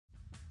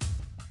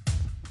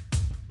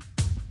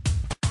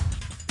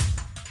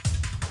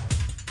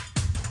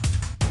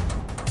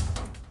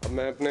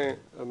मैं अपने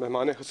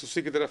मेहमान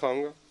ख़ुसूसी की तरफ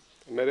आऊँगा।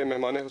 मेरे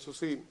मेहमान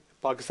ख़ुसूसी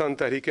पाकिस्तान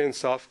तहरीक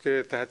इंसाफ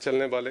के तहत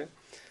चलने वाले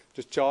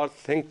जो 4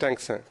 थिंक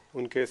टैंक्स हैं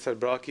उनके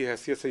सरबराह की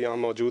हैसियत से यहाँ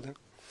मौजूद हैं।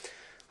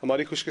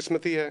 हमारी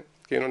खुशकिस्मती है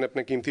कि इन्होंने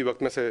अपने कीमती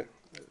वक्त में से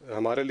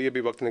हमारे लिए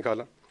भी वक्त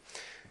निकाला।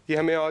 ये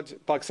हमें आज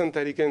पाकिस्तान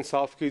तहरीक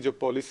इंसाफ की जो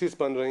पॉलिसीज़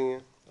बन रही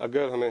हैं,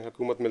 अगर हमें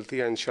हुकूमत मिलती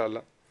है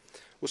इंशाअल्लाह,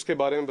 उसके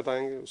बारे में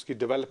बताएंगे, उसकी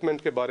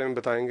डेवलपमेंट के बारे में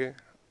बताएंगे,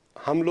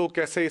 हम लोग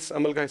कैसे इस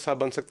अमल का हिस्सा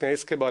बन सकते हैं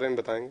इसके बारे में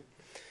बताएंगे।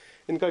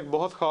 इनका एक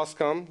बहुत ख़ास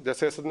काम,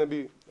 जैसे असद ने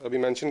भी अभी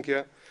मेंशन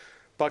किया,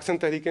 पाकिस्तान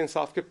तहरीक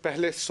इंसाफ के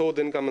पहले 100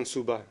 दिन का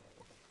मंसूबा है,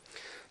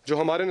 जो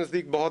हमारे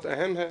नज़दीक बहुत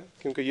अहम है,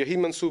 क्योंकि यही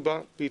मंसूबा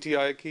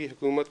PTI की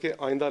हुकूमत के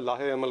आइंदा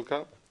लाहे अमल का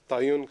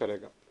तयन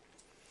करेगा।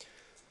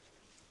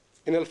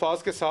 इन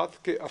अल्फाज के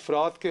साथ कि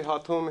अफराद के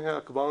हाथों में है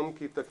अक़वाम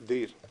की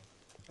तकदीर,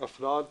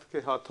 अफराद के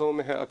हाथों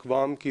में है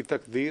अक़वाम की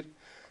तकदीर,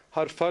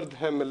 हर फर्द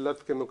है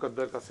मिल्लत के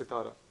मुकद्दर का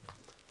सितारा।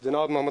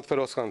 जनाब मोहम्मद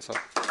फ़िरोज़ खान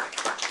साहब।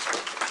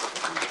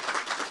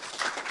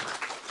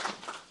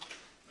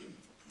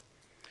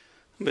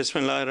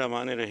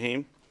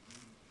 बिस्मिल्लाहिर्रहमानिर्रहीम।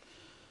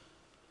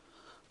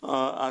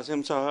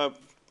 आसिम साहब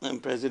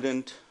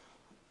president,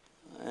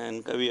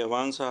 and Kavi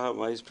Awan Sahab,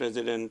 Vice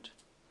President,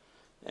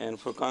 and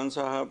Furqan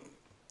Sahab,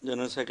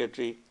 General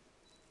Secretary,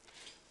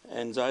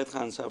 and Zahid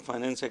Khan Sahab,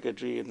 Finance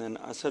Secretary, and then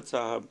Asad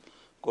Sahab,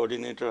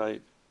 Coordinator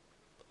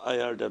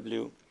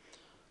IRW,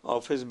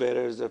 office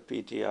bearers of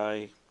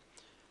PTI,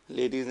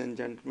 ladies and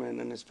gentlemen,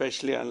 and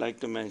especially I'd like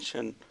to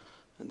mention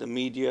the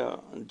media,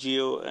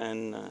 Geo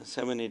and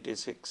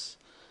 786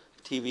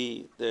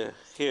 TV, they're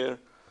here.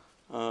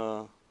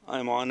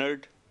 I'm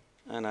honored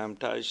and I'm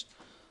touched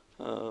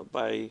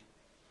by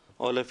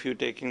all of you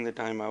taking the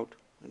time out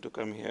to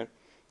come here,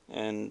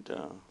 and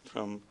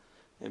from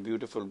a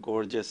beautiful,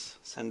 gorgeous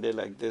Sunday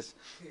like this,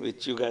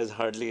 which you guys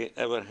hardly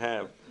ever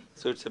have.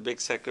 So it's a big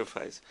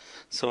sacrifice.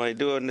 So I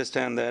do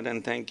understand that,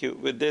 and thank you.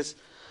 With this,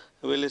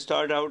 we'll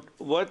start out.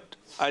 What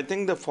I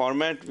think the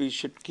format we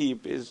should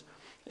keep is,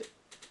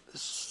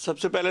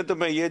 सबसे पहले तो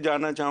मैं ये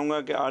जानना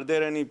चाहूँगा कि are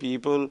there any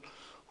people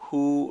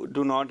who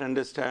do not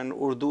understand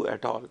Urdu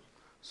at all,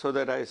 so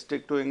that I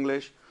stick to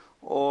English,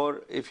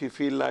 or if you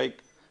feel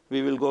like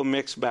we will go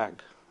mixed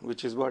bag,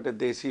 which is what a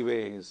Desi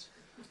way is.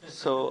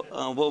 So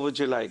what would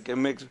you like? A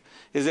mix?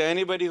 Is there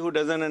anybody who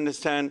doesn't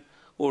understand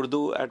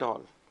Urdu at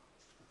all?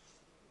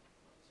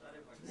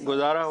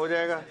 Guzara ho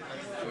jayega?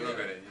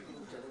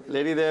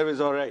 Lady there is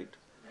all right.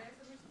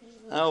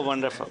 Oh,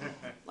 wonderful.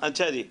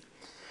 Acha ji.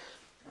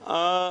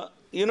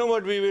 You know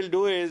what we will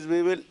do is,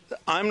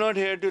 I'm not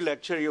here to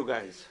lecture you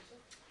guys.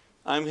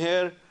 I'm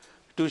here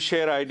to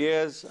share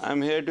ideas.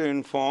 I'm here to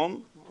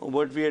inform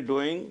what we are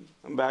doing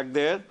back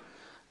there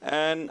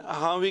and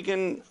how we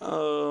can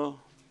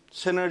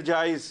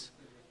synergize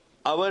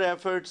our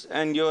efforts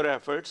and your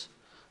efforts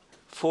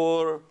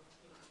for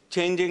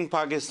changing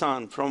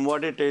Pakistan from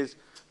what it is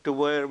to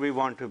where we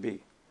want to be.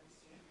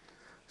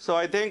 So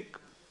I think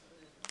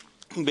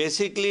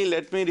basically,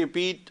 let me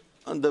repeat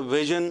the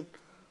vision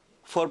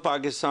for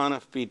Pakistan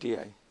of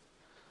PTI.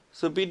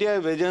 So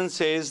PTI vision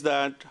says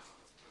that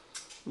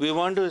we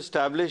want to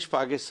establish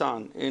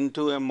Pakistan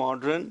into a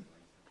modern,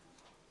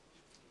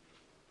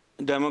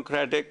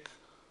 democratic,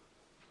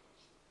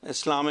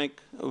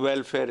 Islamic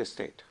welfare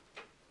state.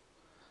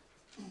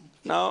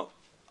 Now,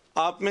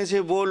 आप में से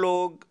वो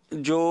लोग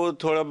जो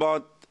थोड़ा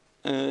बहुत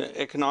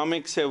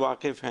economic से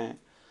वाकिफ़ हैं,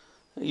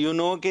 you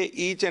know कि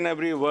each and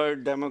every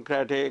word,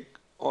 democratic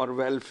or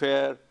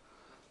welfare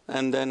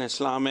and then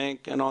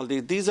Islamic and all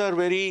these are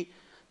very,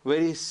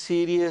 very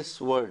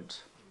serious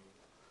words.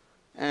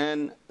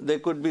 And there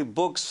could be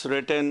books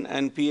written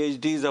and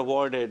PhDs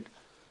awarded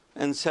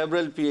and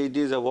several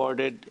PhDs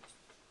awarded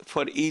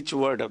for each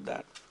word of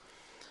that.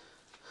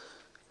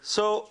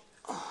 So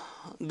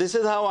this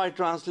is how I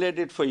translate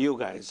it for you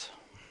guys.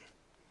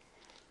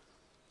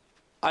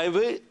 I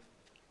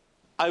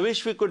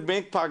wish we could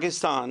make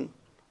Pakistan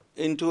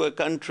into a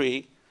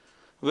country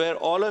where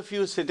all of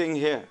you sitting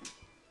here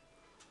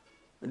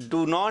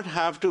do not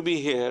have to be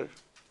here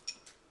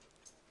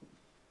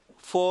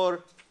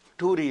for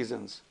 2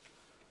 reasons.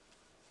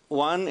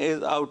 One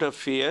is out of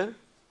fear,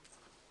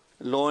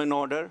 law and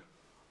order,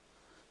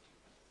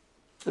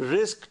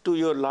 risk to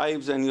your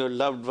lives and your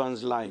loved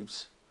ones'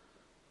 lives.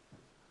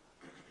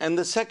 And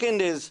the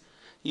second is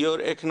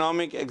your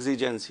economic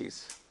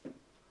exigencies.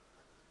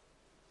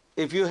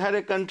 If you had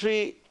a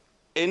country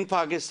in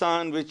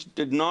Pakistan which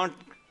did not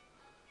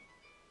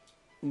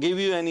give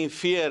you any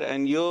fear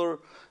and your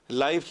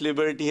life,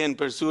 liberty and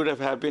pursuit of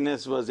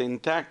happiness was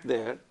intact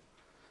there,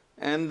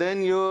 and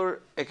then your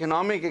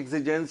economic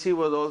exigency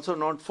was also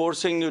not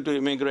forcing you to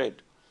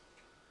immigrate.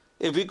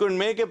 If we could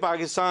make a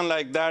Pakistan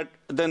like that,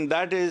 then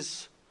that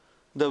is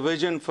the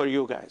vision for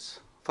you guys,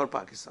 for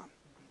Pakistan.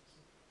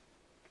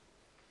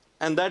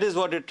 And that is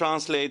what it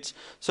translates.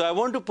 So I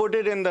want to put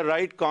it in the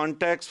right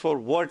context for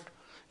what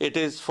it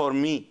is for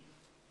me.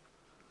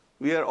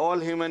 We are all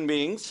human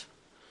beings.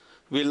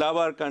 We love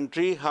our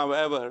country.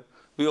 However,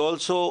 we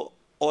also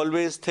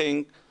always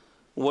think,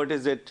 what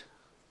is it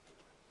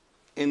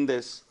in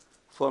this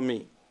for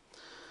me?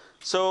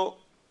 So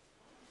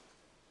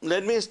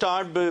let me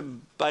start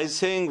by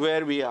saying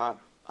where we are.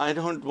 I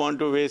don't want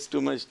to waste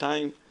too much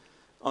time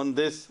on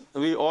this.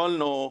 We all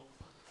know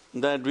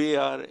that we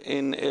are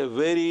in a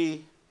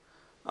very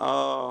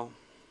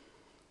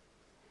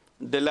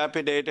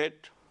dilapidated,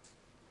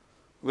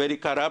 very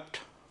corrupt,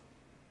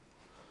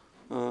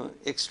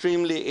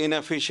 extremely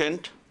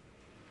inefficient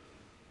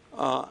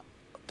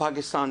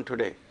Pakistan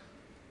today.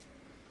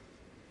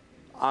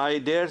 I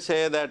dare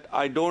say that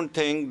I don't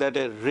think that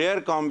a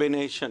rare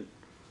combination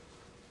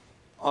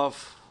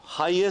of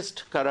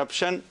highest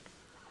corruption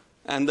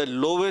and the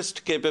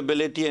lowest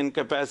capability and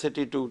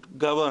capacity to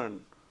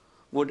govern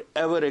would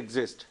ever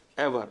exist,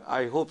 ever.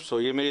 I hope so.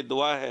 ये मेरी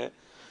दुआ है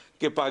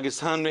कि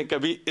पाकिस्तान में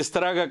कभी इस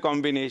तरह का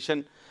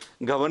combination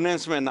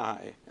governance में ना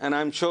आए. And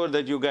I'm sure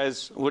that you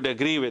guys would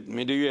agree with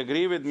me. Do you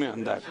agree with me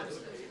on that?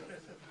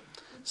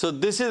 So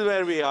this is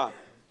where we are.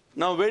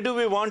 Now, where do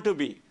we want to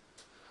be?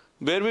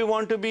 Where we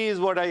want to be is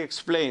what I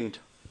explained.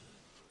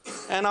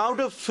 And out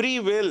of free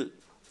will,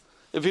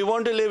 if we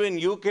want to live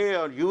in UK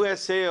or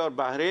USA or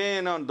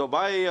Bahrain or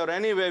Dubai or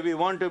anywhere we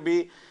want to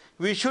be,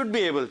 we should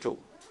be able to.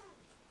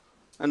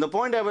 And the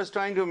point I was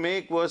trying to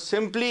make was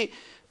simply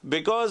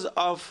because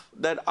of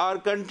that our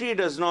country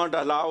does not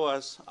allow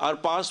us, our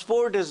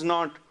passport is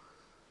not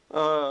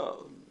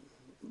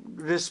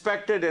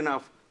respected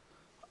enough.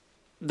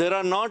 There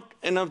are not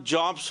enough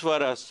jobs for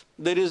us.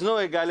 There is no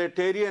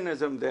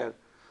egalitarianism there.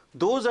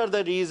 Those are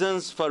the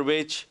reasons for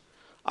which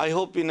I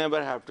hope we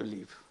never have to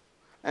leave.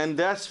 And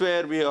that's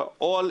where we are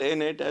all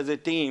in it as a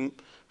team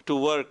to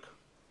work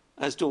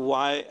as to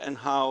why and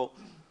how,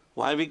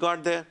 why we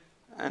got there,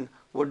 and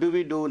what do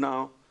we do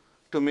now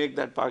to make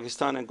that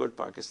Pakistan a good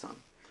Pakistan.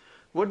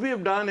 What we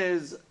have done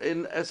is,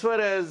 as far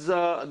as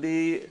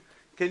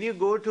can you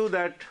go to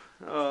that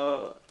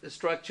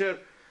structure?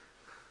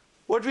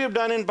 What we have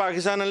done in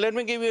Pakistan, and let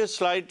me give you a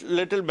slight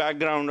little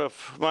background of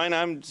mine.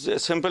 I'm a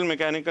simple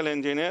mechanical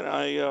engineer.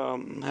 I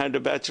had a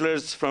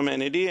bachelor's from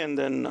NED and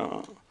then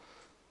a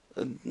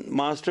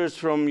master's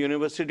from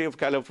University of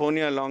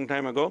California a long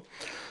time ago.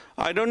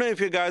 I don't know if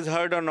you guys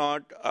heard or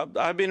not.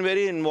 I've been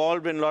very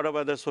involved in a lot of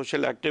other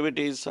social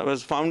activities. I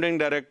was founding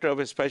director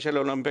of Special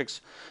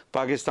Olympics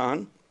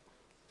Pakistan.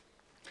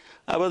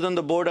 I was on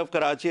the board of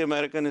Karachi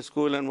American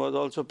School and was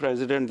also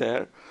president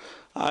there.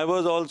 I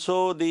was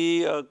also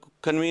the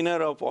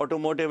convener of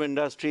automotive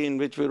industry, in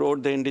which we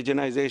wrote the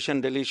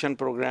indigenization deletion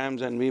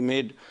programs, and we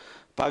made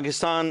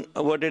Pakistan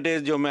what it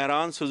is. जो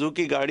Mehran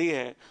Suzuki गाड़ी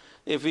है,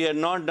 if we had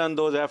not done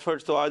those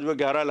efforts, तो आज वो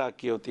 11 लाख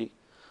की होती.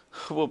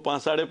 वो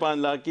 5.5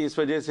 लाख की इस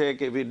वजह से है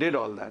कि we did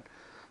all that.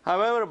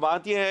 However,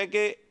 बात ये है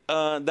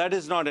कि that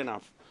is not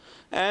enough.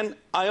 And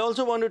I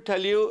also want to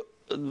tell you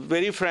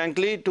very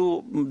frankly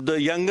to the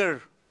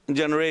younger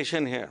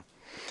generation here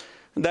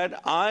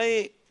that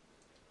I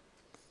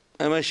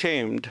am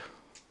ashamed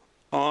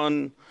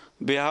on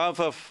behalf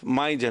of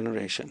my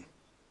generation.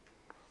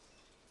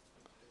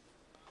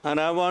 And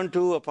I want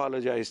to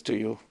apologize to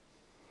you,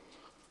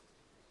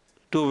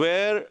 to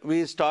where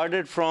we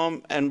started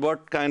from and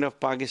what kind of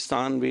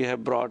Pakistan we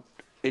have brought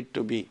it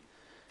to be.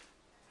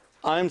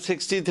 I'm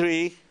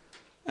 63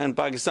 and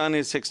Pakistan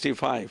is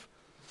 65.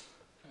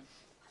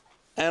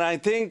 And I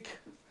think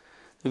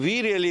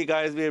we really,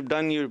 guys, we have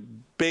done you a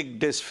big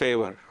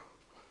disfavor.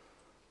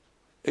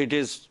 It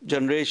is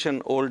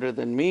generation older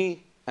than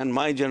me and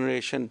my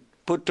generation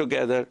put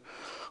together,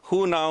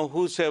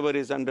 whosoever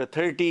is under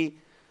 30,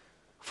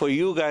 for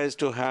you guys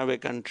to have a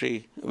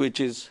country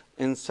which is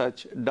in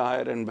such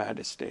dire and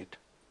bad state.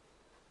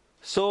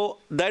 So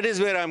that is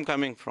where I'm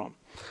coming from.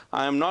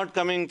 I am not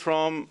coming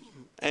from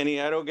any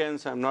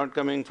arrogance. I'm not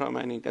coming from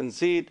any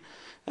conceit.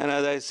 And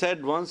as I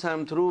said, once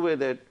I'm through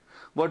with it,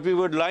 what we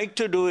would like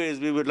to do is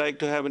we would like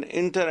to have an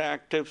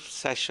interactive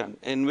session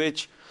in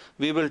which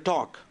we will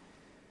talk.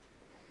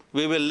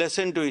 We will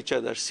listen to each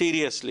other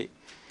seriously.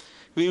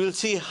 We will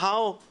see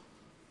how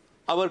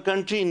our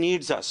country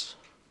needs us.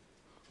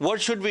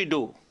 What should we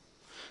do?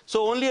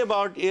 So only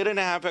about a year and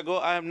a half ago,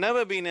 I have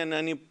never been in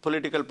any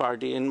political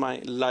party in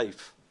my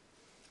life.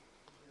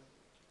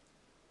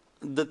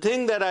 The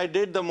thing that I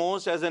did the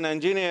most as an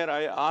engineer,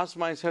 I asked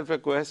myself a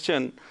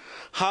question: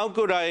 how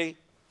could I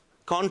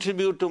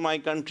contribute to my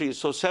country?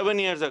 So 7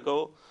 years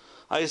ago,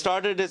 I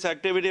started this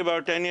activity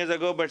about 10 years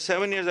ago, but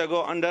 7 years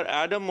ago under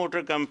Adam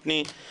Motor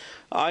Company,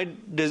 I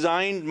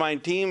designed my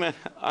team, and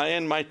I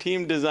and my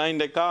team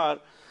designed a car,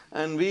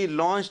 and we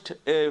launched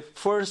a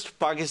first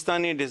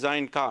Pakistani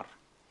designed car.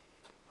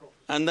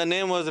 And the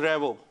name was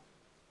Revo.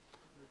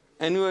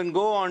 And you can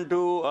go on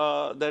to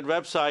that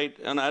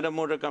website on Adam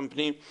Motor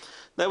Company.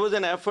 There was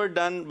an effort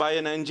done by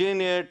an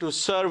engineer to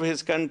serve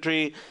his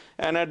country.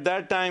 And at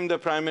that time, the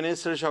Prime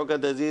Minister,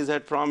 Shaukat Aziz,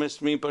 had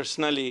promised me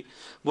personally,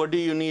 what do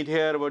you need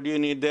here, what do you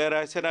need there?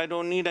 I said, I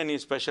don't need any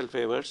special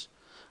favors.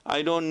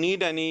 I don't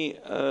need any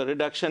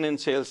reduction in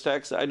sales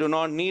tax. I do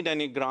not need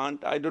any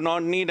grant. I do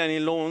not need any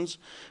loans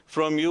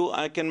from you.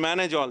 I can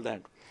manage all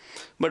that.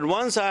 But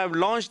once I have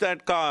launched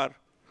that car,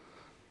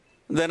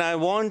 then I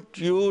want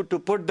you to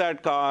put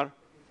that car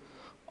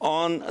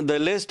on the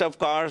list of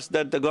cars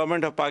that the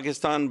government of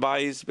Pakistan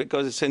buys,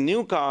 because it's a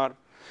new car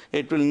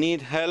It will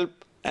need help,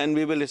 and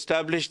we will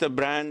establish the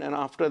brand. And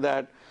after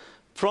that,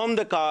 from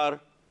the car,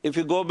 if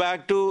you go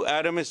back to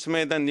Adam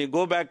Smith and you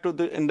go back to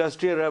the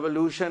Industrial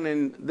Revolution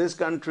in this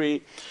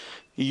country,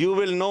 you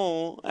will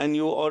know, and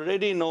you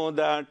already know,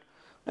 that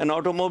an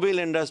automobile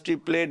industry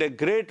played a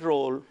great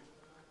role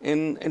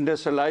in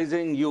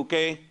industrializing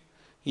UK,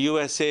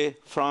 USA,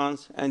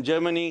 France, and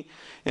Germany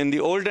in the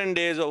olden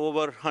days of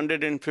over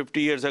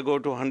 150 years ago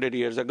to 100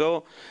 years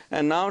ago.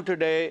 And now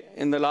today,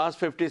 in the last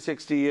 50,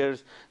 60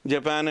 years,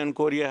 Japan and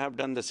Korea have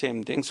done the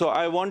same thing. So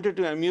I wanted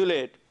to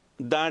emulate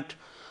that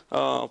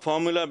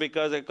formula,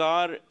 because a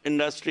car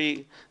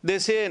industry, they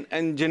say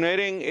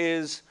engineering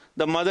is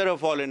the mother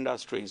of all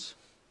industries.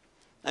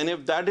 And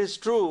if that is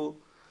true,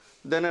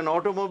 then an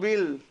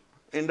automobile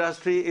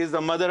industry is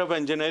the mother of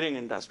engineering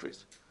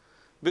industries,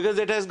 because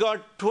it has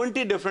got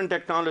 20 different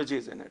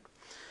technologies in it.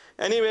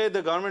 Anyway,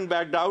 the government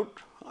backed out.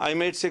 I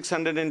made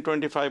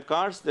 625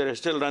 cars. They're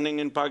still running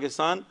in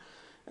Pakistan.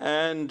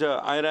 And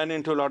I ran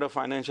into a lot of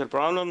financial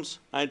problems.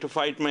 I had to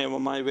fight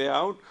my way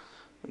out.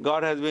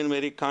 God has been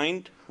very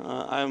kind.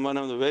 I am one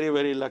of the very,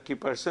 very lucky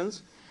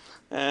persons.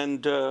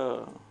 And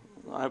I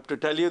have to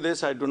tell you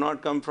this, I do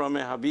not come from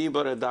a Habib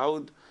or a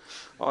Dawood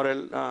or a,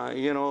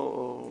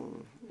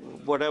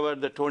 whatever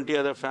the 20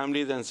 other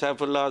families and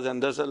Saifullahs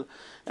and Dasal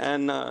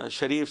and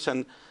Sharifs.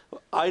 And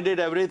I did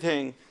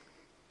everything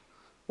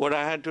what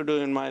I had to do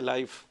in my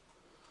life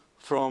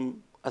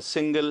from a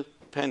single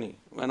penny.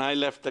 When I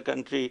left the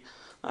country,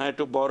 I had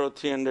to borrow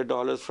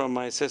 $300 from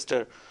my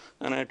sister,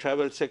 and I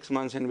traveled 6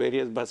 months in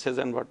various buses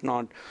and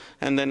whatnot,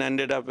 and then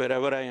ended up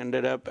wherever I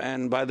ended up.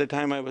 And by the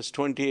time I was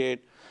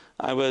 28,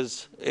 I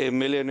was a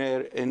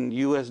millionaire in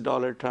US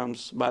dollar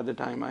terms by the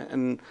time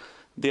and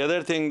the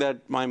other thing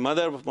that my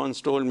mother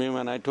once told me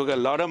when I took a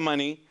lot of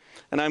money,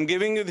 and I'm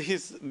giving you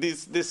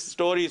these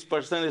stories,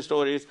 personal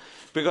stories,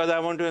 because I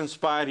want to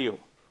inspire you.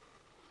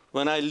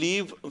 When I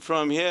leave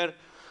from here,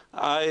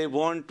 I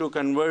want to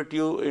convert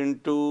you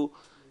into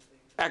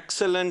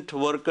excellent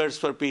workers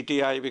for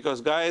PTI, because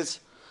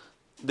guys,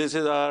 this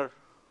is our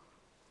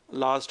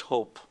last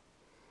hope.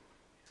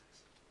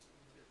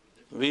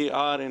 We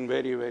are in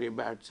very, very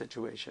bad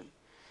situation.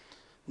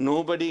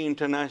 Nobody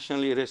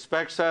internationally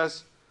respects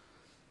us.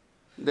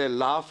 They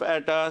laugh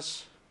at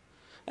us,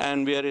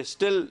 and we are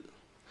still,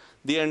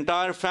 the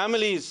entire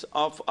families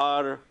of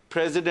our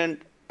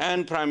president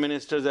and prime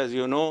ministers, as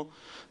you know,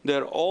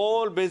 they're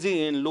all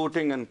busy in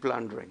looting and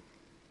plundering.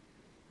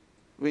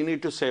 We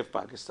need to save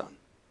Pakistan.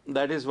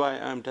 That is why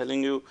I'm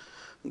telling you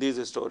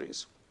these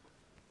stories.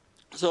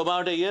 So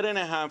about a year and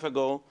a half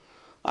ago,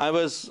 I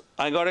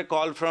got a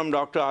call from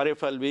Dr. Arif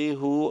Alvi,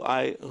 who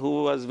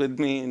was with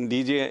me in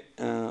DJ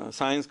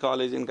Science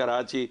College in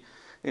Karachi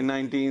in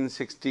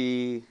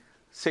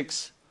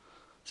 1966,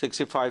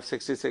 65,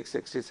 66,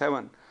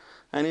 67.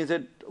 And he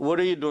said, what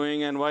are you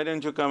doing, and why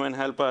don't you come and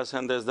help us,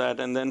 and there's that.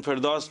 And then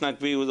Feroz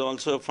Naqvi, who was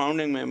also a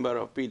founding member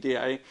of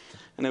PTI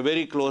and a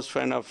very close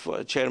friend of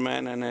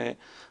chairman and a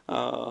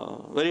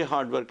very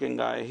hardworking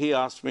guy, he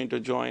asked me to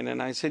join.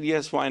 And I said,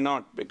 yes, why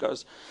not?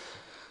 Because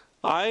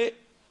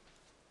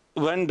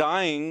when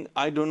dying,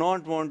 I do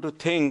not want to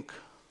think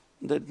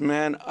that,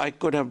 man, I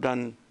could have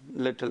done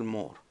little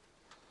more.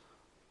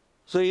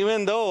 So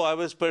even though I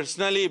was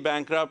personally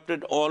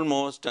bankrupted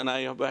almost, and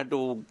I had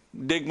to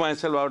dig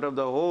myself out of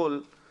the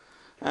hole,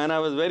 and I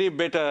was very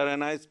bitter,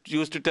 and I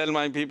used to tell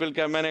my people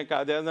that मैंने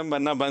कायदे-आज़म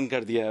बनना बंद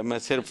कर दिया है, मैं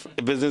सिर्फ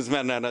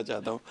businessman रहना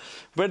चाहता हूँ.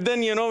 But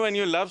then, you know, when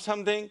you love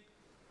something,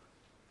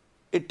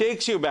 it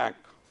takes you back.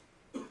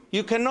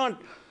 You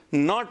cannot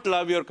not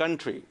love your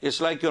country. It's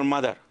like your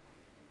mother.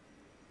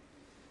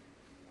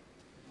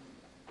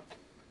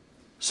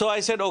 So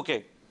I said,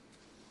 okay,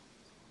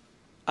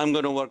 I'm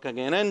going to work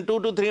again. And 2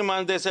 to 3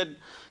 months, they said,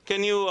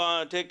 can you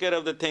take care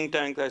of the think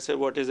tank? I said,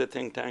 what is a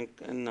think tank?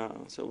 And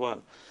so,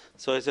 well,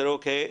 so I said,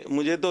 okay,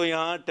 मुझे तो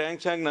यहाँ tank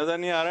shank नज़र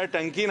नहीं आ रहा है,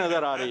 टंकी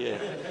नज़र आ रही है.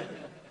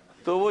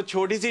 तो वो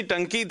छोटी सी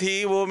टंकी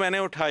थी, वो मैंने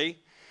उठाई,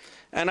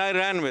 and I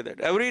ran with it.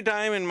 Every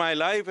time in my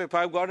life, if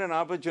I've got an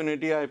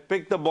opportunity, I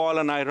pick the ball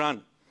and I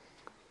run.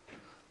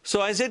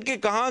 So I said कि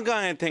कहाँ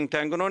है think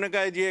tank? उन्होंने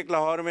कहा जी एक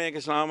लाहौर में, एक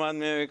इस्लामाबाद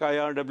में, एक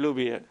IRW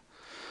भी है.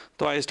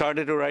 So I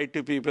started to write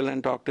to people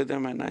and talk to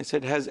them, and I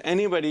said, has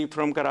anybody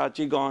from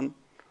Karachi gone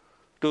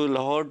to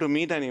Lahore to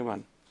meet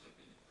anyone?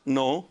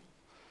 No.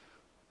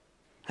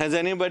 Has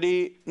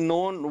anybody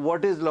known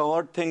what is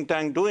Lahore think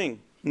tank doing?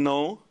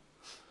 No.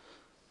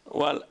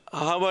 Well,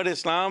 how about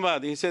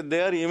Islamabad? He said,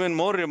 they are even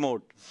more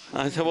remote.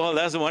 I said, well,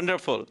 that's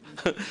wonderful.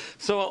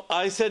 So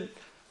I said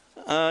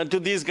to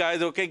these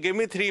guys, okay, give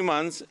me 3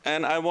 months,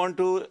 and I want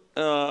to,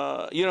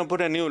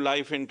 put a new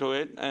life into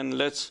it, and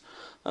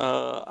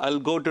I'll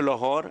go to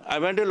Lahore. I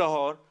went to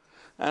Lahore,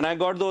 and I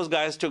got those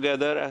guys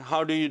together.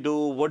 How do you do?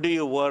 What do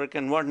you work?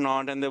 And what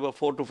not? And there were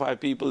 4 to 5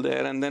 people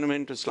there. And then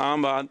went to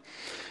Islamabad,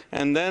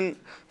 and then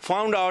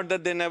found out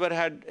that they never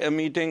had a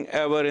meeting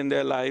ever in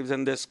their lives,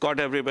 and they got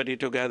everybody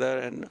together.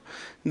 And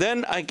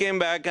then I came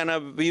back,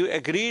 and we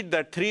agreed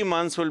that 3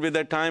 months will be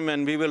the time,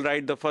 and we will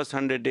write the first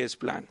 100 days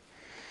plan.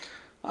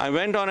 I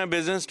went on a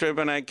business trip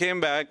and I came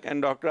back,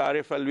 and Dr.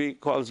 Arif Alvi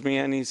calls me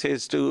and he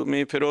says to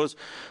me, Feroz,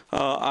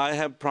 I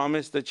have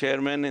promised the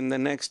chairman in the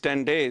next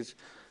 10 days,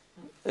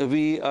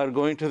 we are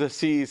going to the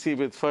CEC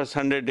with first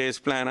 100 days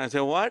plan. I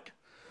said, what?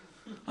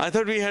 I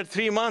thought we had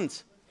 3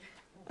 months.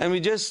 And we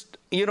just,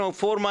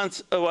 4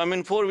 months,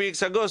 4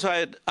 weeks ago, so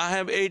I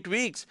have 8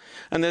 weeks.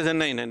 And they said,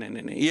 no,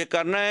 ये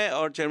करना है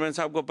और chairman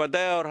साहब को पता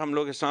है और हम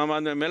लोग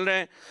इस्लामाबाद में मिल रहे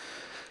हैं.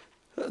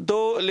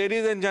 So,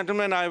 ladies and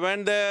gentlemen, I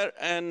went there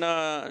and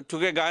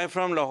took a guy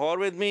from Lahore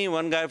with me,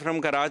 one guy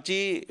from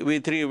Karachi. We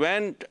three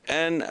went,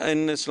 and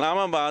in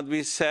Islamabad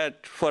we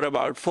sat for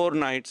about 4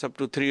 nights up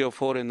to 3 or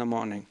 4 in the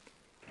morning.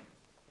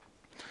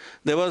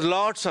 There was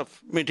lots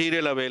of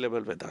material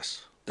available with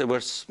us. There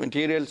was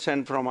material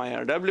sent from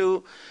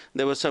IRW.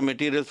 There was some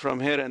material from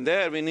here and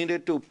there. We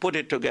needed to put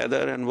it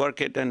together and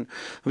work it, and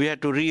we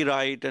had to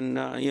rewrite and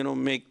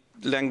make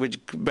language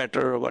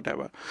better or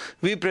whatever.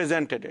 We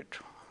presented it.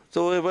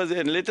 So it was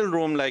a little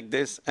room like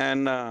this,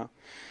 and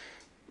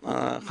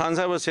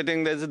Khansa was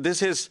sitting there.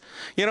 This is,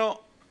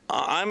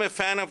 I'm a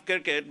fan of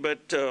cricket,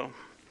 but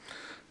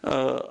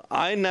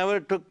I never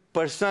took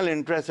personal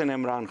interest in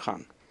Imran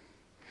Khan.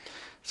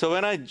 So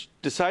when I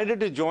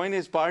decided to join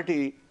his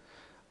party,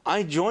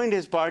 I joined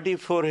his party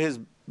for his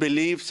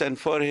beliefs and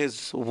for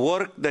his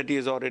work that he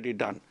has already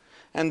done.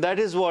 And that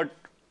is what,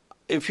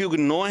 if you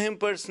know him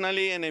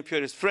personally and if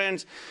you're his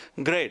friends,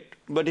 great.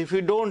 But if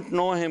you don't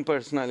know him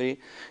personally,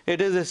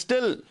 it is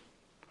still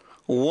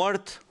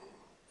worth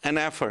an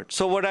effort.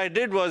 So what I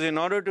did was, in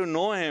order to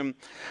know him,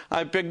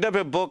 I picked up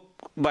a book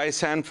by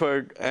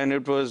Sanford, and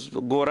it was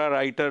Gora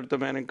writer. तो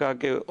मैंने कहा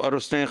कि और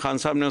उसने खान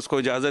साहब ने उसको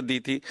इजाज़त दी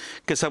थी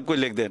कि सब कुछ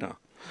लिख देना.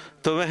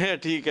 तो मैं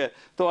ठीक है.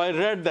 So I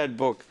read that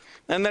book.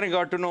 And then I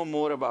got to know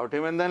more about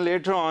him. And then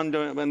later on,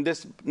 when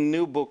this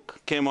new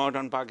book came out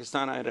on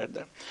Pakistan, I read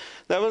that.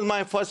 That was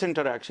my first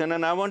interaction.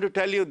 And I want to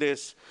tell you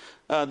this,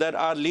 that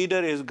our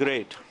leader is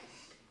great.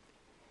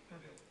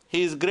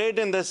 He is great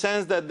in the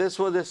sense that this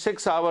was a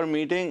 6-hour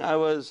meeting. I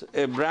was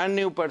a brand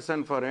new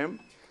person for him.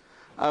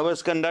 I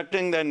was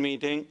conducting that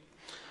meeting.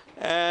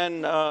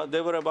 And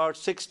there were about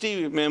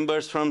 60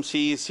 members from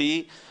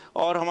CEC.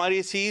 और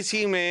हमारी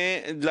CEC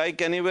में,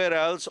 like anywhere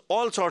else,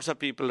 all sorts of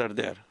people are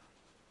there.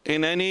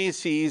 In any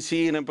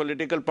CEC, in a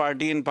political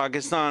party in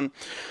Pakistan,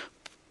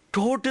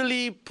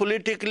 totally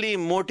politically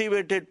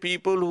motivated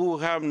people who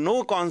have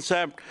no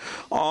concept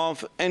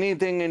of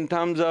anything in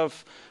terms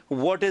of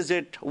what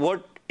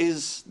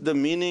is the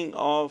meaning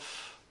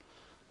of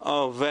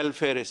a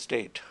welfare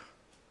state.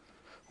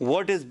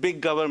 What is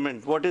big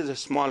government? What is a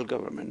small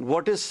government?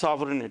 What is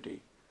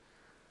sovereignty?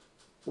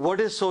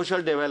 What is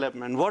social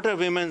development? What are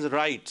women's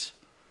rights?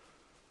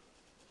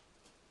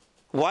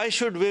 Why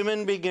should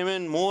women be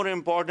given more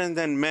importance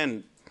than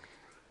men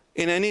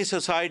in any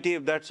society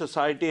if that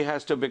society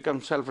has to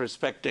become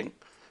self-respecting?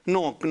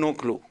 No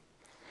clue.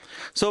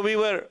 So we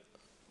were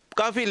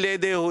काफ़ी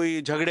लेदे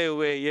हुई, झगड़े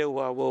हुए, ये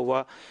हुआ, वो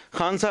हुआ.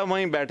 खान साहब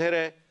वहीं बैठे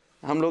रहे.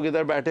 हम लोग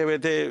इधर बैठे हुए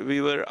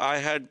थे. I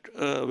had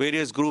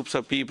various groups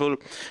of people,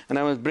 and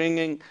I was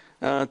bringing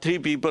 3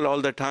 people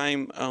all the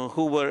time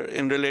who were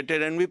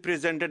related, and we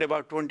presented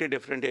about 20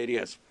 different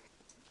areas.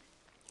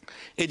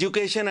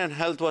 Education and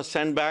health was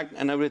sent back,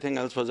 and everything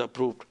else was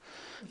approved.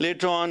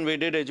 Later on, we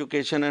did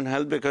education and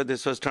health because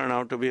this was turned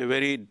out to be a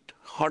very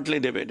hotly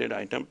debated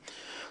item.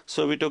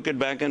 So we took it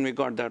back and we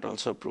got that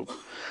also approved.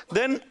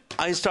 Then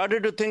I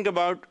started to think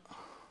about,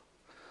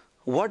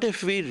 what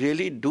if we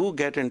really do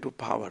get into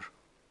power?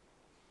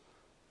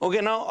 Okay,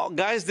 now,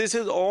 guys, this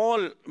is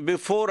all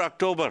before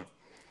October.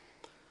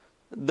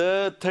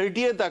 The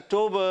 30th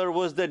October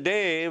was the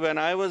day when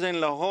I was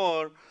in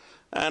Lahore,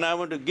 and I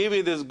want to give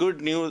you this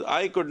good news.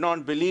 I could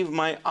not believe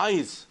my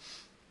eyes.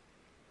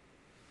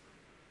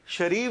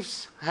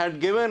 Sharifs had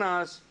given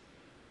us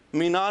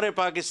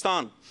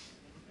Minar-e-Pakistan.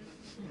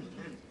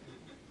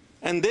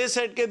 And they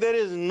said that there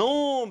is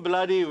no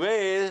bloody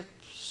way,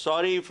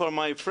 sorry for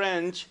my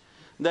French,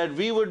 that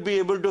we would be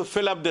able to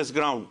fill up this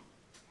ground.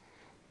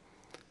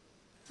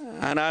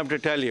 And I have to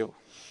tell you,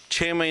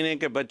 6 महीने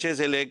के बच्चे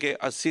से लेके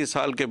 80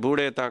 साल के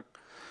बूढ़े तक,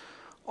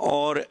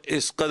 और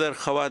इस कदर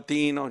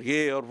ख़वातीन और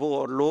ये और वो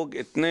और लोग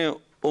इतने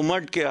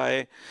उमड़ के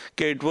आए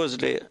कि it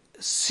was a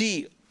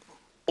sea,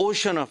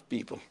 ocean of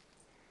people.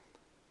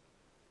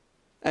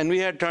 And we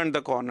had turned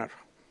the corner.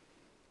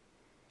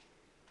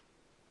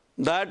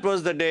 That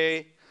was the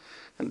day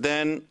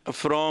then,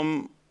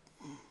 from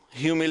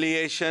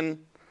humiliation,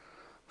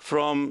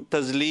 from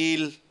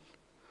tazleel,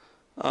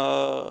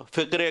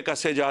 फ़िक्रे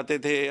कसे जाते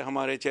थे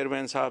हमारे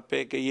चेयरमैन साहब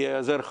पे कि ये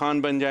अज़हर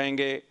ख़ान बन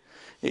जाएंगे,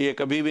 ये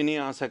कभी भी नहीं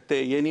आ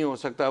सकते, ये नहीं हो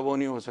सकता, वो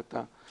नहीं हो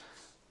सकता.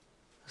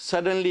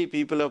 Suddenly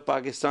people of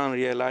Pakistan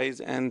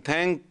realize, and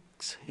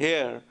thanks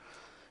here,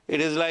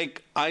 it is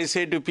like I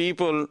say to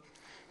people,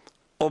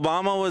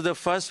 Obama was the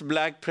first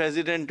black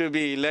president to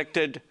be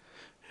elected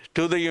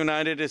to the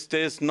United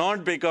States,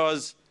 not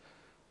because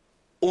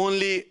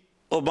only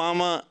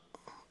Obama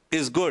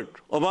is good.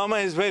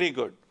 Obama is very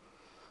good.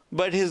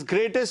 But his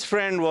greatest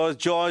friend was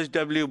George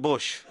W.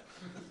 Bush.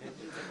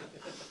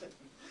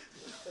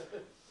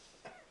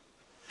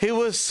 He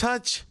was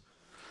such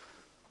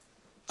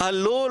a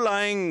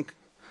low-lying,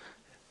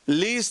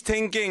 least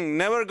thinking,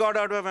 never got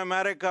out of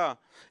America,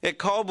 a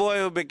cowboy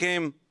who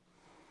became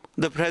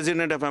the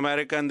president of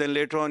America, and then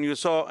later on you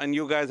saw, and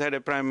you guys had a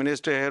prime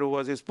minister here who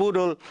was his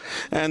poodle,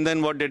 and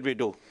then what did we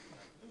do?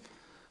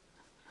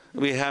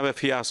 We have a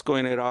fiasco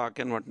in Iraq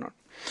and whatnot.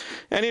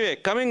 Anyway,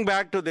 coming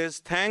back to this,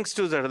 thanks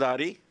to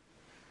Zardari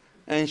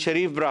and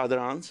Sharif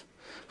Bradrans,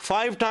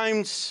 5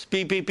 times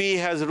PPP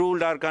has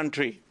ruled our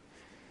country.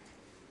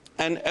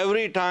 And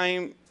every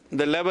time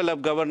the level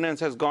of governance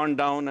has gone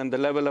down and the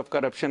level of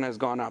corruption has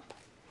gone up.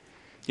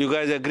 You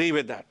guys agree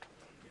with that?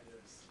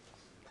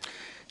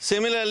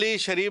 Similarly,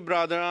 Sharif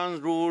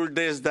Bradrans ruled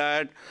this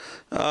that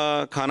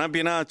खाना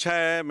पीना अच्छा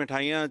है,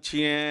 मिठाइयाँ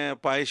अच्छी हैं,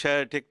 पाइश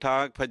है ठीक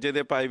ठाक, फज्जे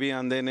दे पाई भी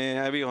आंदे ने,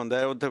 है भी होंदा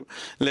है,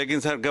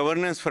 लेकिन sir,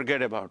 governance,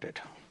 forget about it.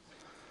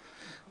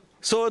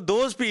 So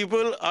those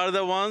people are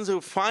the ones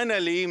who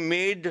finally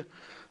made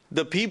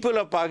the people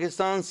of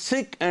Pakistan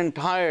sick and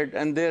tired,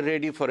 and they're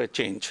ready for a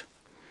change.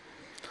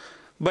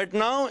 But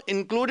now,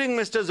 including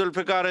Mr.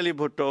 Zulfikar Ali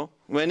Bhutto,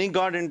 when he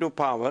got into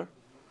power,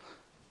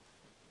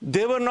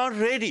 they were not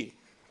ready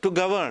to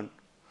govern.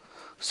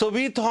 So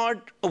we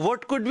thought,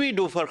 what could we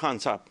do for Khan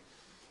Sahib?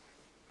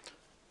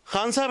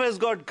 Khan Sahib has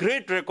got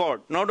great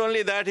record. Not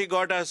only that, he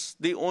got us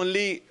the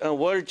only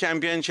world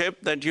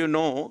championship that you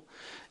know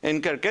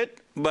in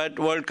cricket, but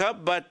World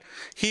Cup. But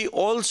he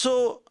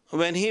also,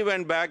 when he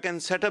went back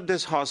and set up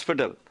this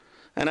hospital,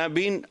 and I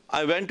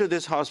went to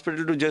this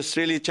hospital to just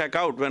really check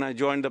out when I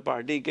joined the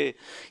party कि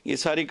ये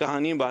सारी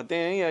कहानी बातें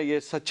हैं या ये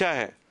सच्चा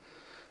है.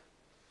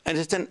 And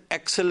it's an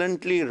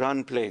excellently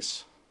run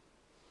place.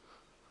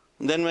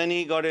 Then when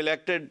he got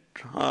elected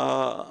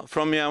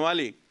from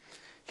Myanmar,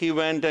 he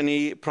went and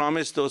he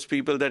promised those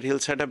people that he'll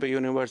set up a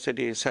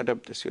university. He set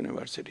up this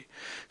university.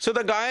 So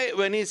the guy,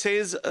 when he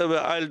says,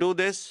 I'll do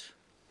this,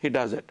 he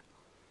does it.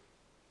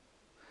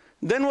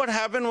 Then what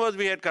happened was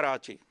we had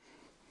Karachi.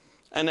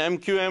 And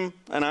MQM,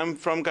 and I'm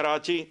from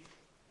Karachi.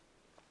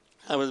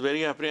 I was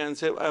very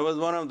apprehensive. I was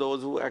one of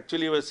those who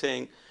actually was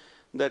saying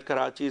that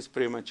Karachi is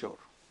premature.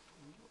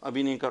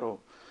 Abhi nahi karo.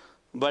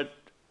 But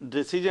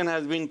decision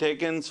has been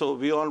taken, so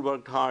we all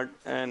worked hard,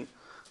 and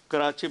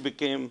Karachi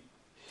became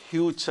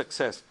huge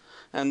success.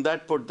 And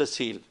that put the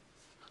seal.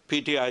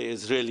 PTI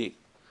is really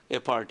a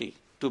party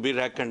to be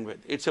reckoned with.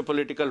 It's a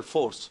political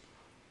force.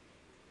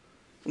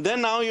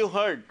 Then now you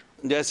heard,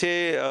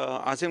 जैसे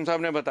आसिम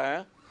साहब ने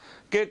बताया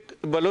कि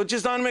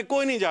बलूचिस्तान में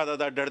कोई नहीं जाता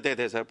था, डरते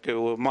थे सब कि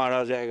वो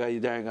मारा जाएगा, ये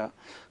जाएगा.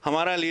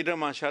 हमारा लीडर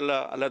माशाल्लाह,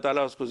 अल्लाह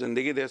ताला उसको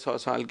ज़िंदगी दे, 100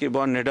 साल की,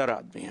 बहुत निडर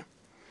आदमी है.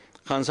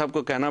 खान साहब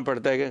को कहना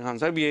पड़ता है कि खान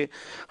साहब ये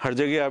हर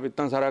जगह आप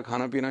इतना सारा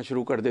खाना पीना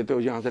शुरू कर देते हो,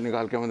 यहाँ से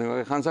निकाल के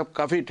मतलब खान साहब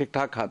काफ़ी ठीक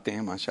ठाक खाते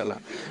हैं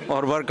माशाल्लाह,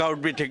 और वर्कआउट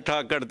भी ठीक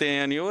ठाक करते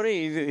हैं. and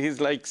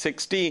he's like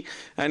 60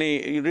 and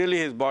he really,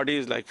 his body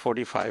is like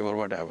 45 or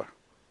whatever.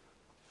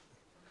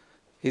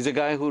 He's a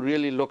guy who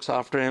really looks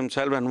after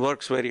himself and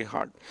works very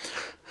hard.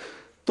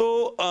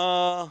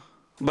 So,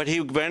 but he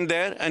went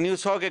there and you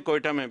saw कि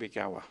कोयटा में भी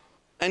क्या हुआ.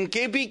 And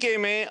KPK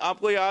में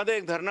आपको याद है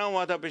एक धरना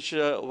हुआ था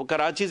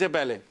कराची से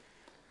पहले,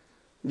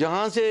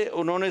 जहाँ से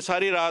उन्होंने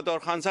सारी रात, और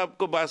खान साहब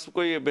को बस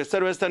कोई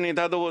बिस्तर विस्तर नहीं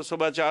था, तो वो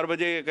सुबह 4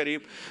 बजे के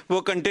करीब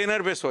वो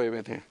कंटेनर पे सोए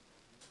हुए थे.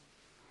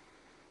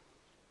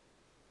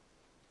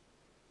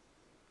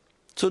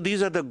 So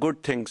these are the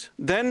good things.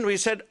 Then we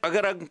said,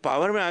 अगर हम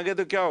पावर में आ गए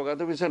तो क्या होगा?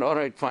 तो we said, all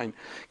right, fine.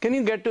 Can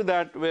you get to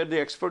that where the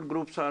expert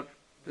groups are,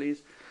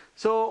 please?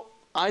 So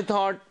I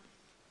thought,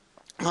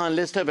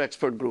 list of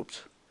expert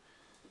groups.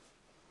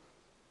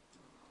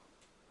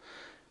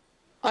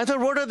 I thought,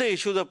 what are the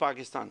issues of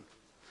Pakistan?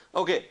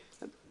 Okay,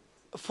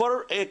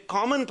 for a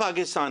common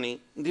Pakistani,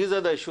 these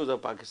are the issues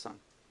of Pakistan.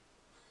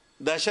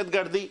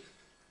 Dahshatgardi,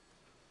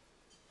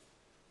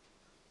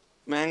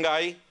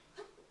 महंगाई,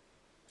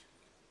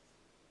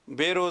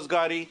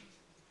 बेरोजगारी,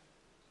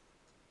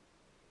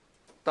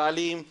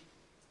 तालीम,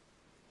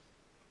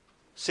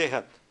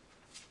 सेहत.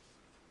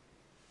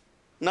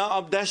 Now,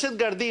 of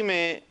दहशतगर्दी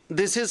में,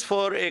 this is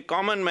for a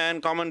common man,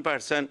 common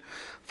person.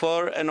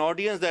 For an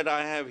audience that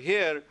I have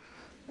here,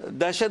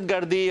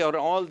 दहशतगर्दी or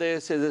all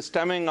this is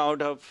stemming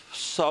out of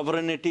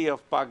sovereignty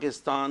of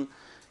Pakistan.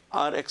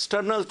 Our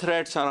external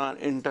threats are our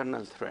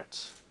internal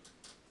threats.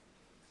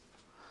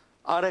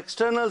 Our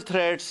external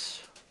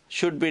threats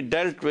should be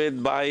dealt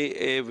with by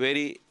a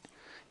very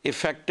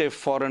effective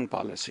foreign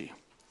policy.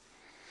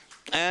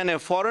 And a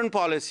foreign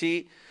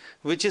policy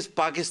which is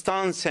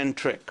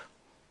Pakistan-centric,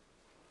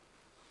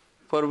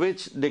 for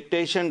which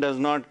dictation does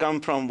not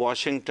come from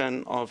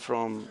Washington or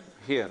from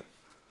here,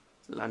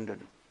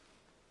 London.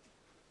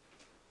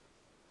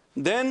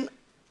 Then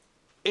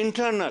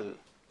internal.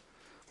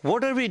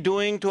 What are we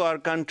doing to our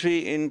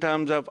country in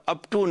terms of,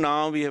 up to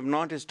now, we have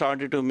not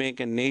started to make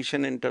a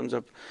nation in terms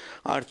of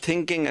our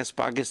thinking as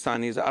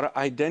Pakistanis, our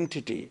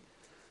identity,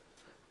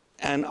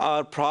 and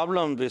our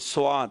problems with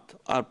Swat,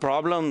 our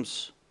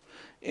problems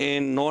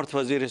in North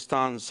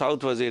Waziristan, South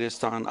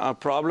Waziristan, our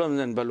problems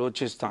in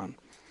Balochistan.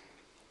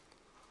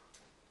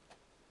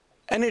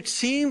 And it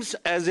seems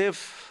as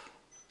if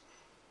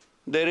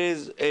there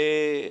is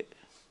a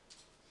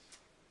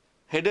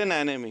hidden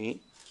enemy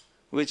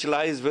which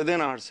lies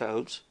within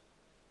ourselves.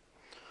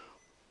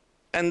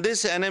 And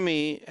this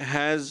enemy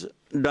has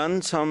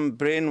done some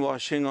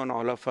brainwashing on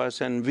all of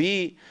us, and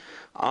we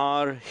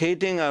are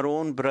hating our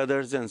own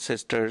brothers and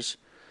sisters,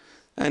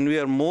 and we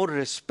are more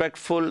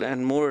respectful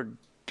and more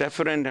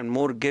deferent and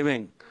more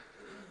giving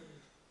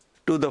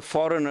to the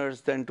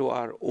foreigners than to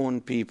our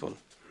own people.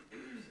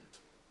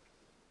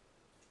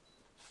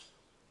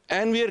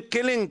 And we are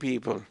killing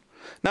people.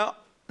 Now,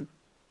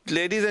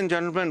 ladies and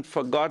gentlemen,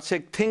 for God's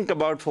sake, think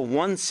about for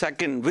 1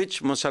 second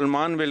which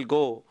Musliman will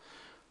go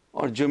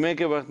और जुमे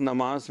के वक्त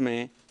नमाज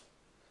में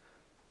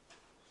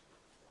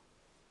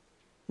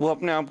वो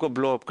अपने आप को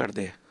ब्लो अप कर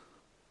दे.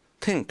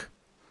 Think.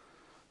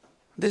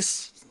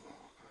 This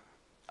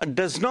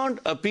does not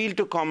appeal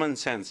to common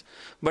sense,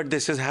 but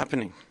this is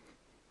happening.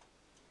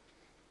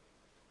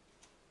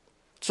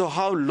 So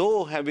how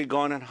low have we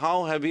gone, and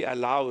how have we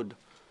allowed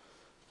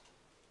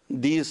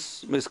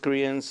these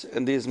miscreants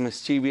and these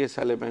mischievous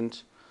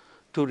elements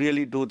to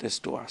really do this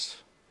to us?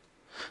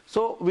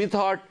 So we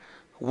thought,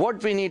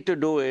 what we need to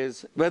do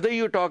is, whether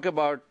you talk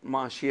about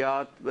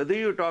माशियात, whether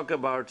you talk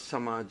about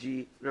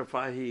समाजी,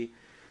 रफाही,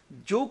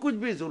 जो कुछ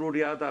भी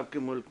ज़रूरियात आपके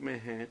मुल्क में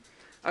हैं,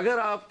 अगर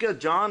आपका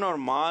जान और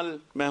माल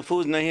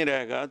महफूज नहीं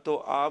रहेगा तो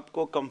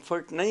आपको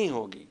कंफर्ट नहीं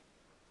होगी.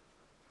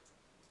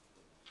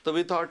 So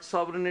we thought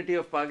sovereignty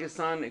of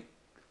Pakistan,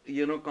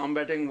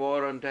 combating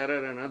war on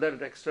terror and other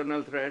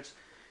external threats,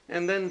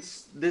 and then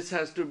this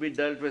has to be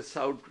dealt with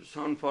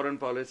sound foreign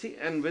policy,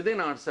 and within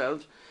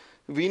ourselves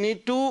we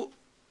need to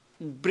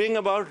bring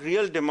about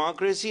real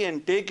democracy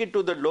and take it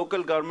to the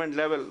local government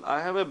level.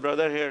 I have a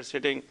brother here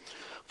sitting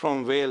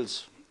from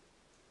Wales,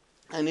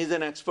 and he's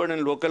an expert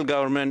in local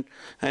government,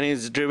 and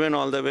he's driven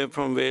all the way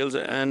from Wales,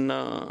 and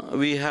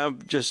we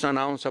have just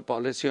announced a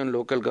policy on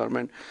local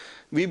government.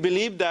 We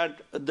believe that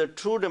the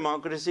true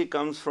democracy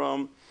comes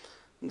from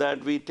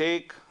that we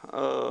take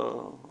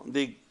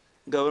the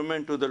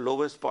government to the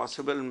lowest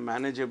possible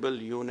manageable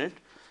unit,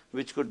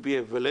 which could be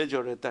a village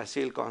or a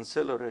Tahsil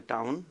council or a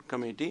town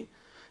committee,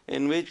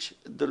 in which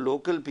the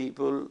local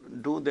people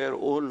do their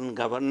own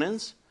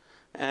governance,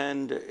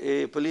 and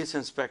a police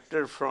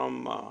inspector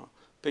from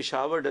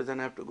Peshawar doesn't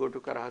have to go to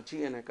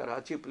Karachi, and a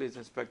Karachi police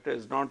inspector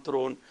is not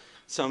thrown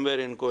somewhere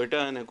in Quetta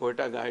and a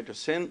Quetta guy to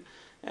Sindh,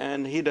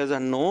 and he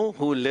doesn't know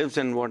who lives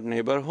in what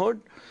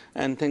neighborhood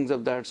and things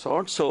of that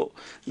sort. So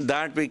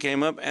that we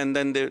came up, and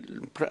then the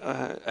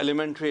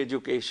elementary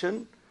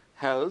education,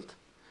 health,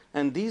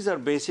 and these are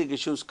basic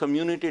issues,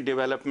 community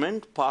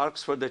development,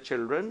 parks for the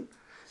children.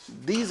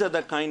 These are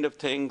the kind of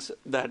things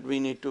that we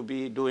need to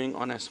be doing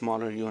on a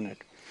smaller unit.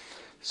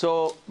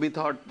 So we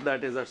thought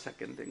that is our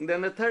second thing.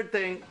 Then the third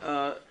thing,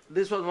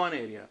 this was one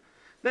area.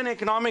 Then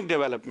economic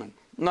development.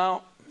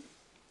 Now,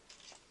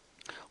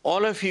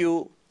 all of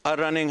you are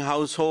running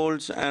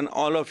households, and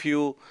all of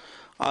you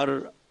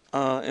are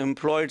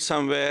employed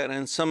somewhere,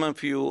 and some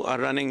of you are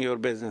running your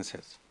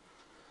businesses.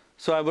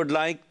 So I would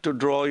like to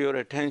draw your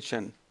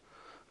attention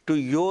to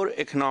your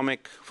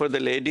economic, for the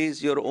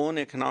ladies, your own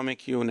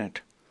economic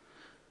unit.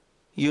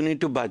 You need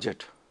to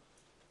budget.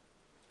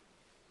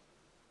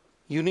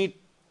 You need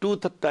two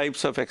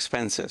types of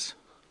expenses.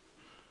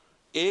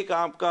 एक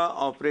आपका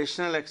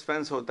operational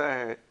expense होता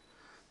है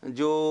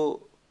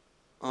जो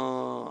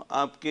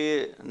आपके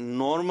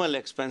normal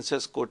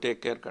expenses को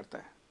take care करता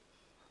है,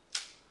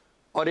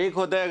 और एक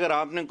होता है अगर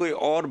आपने कोई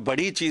और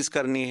बड़ी चीज़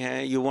करनी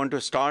है, you want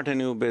to start a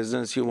new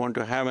business, you want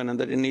to have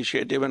another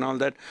initiative and all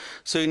that,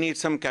 so you need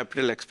some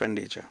capital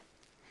expenditure.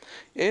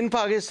 In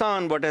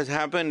Pakistan, what has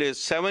happened is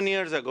 7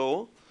 years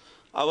ago,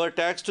 our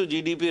tax to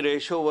GDP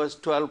ratio was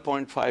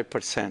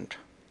 12.5%.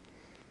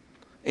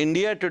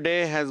 India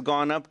today has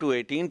gone up to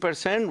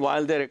 18%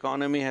 while their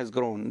economy has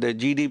grown. The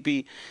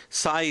GDP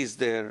size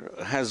there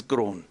has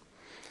grown.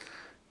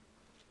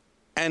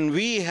 And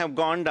we have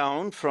gone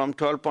down from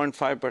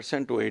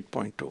 12.5% to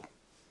 8.2%.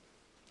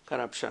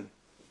 Corruption,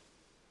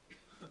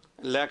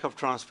 lack of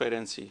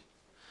transparency.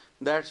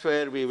 That's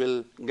where we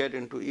will get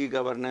into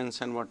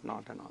e-governance and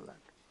whatnot and all that.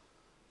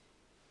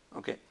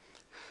 Okay.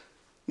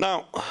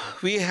 Now,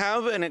 we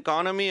have an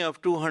economy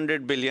of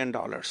 $200 billion,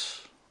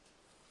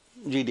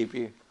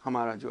 GDP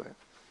हमारा जो है.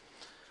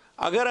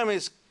 अगर हम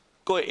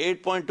इसको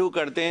 8.2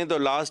 करते हैं तो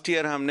last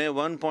year हमने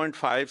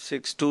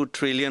 1.562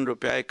 ट्रिलियन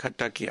रुपया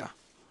इकट्ठा किया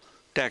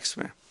टैक्स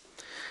में.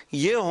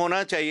 ये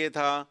होना चाहिए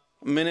था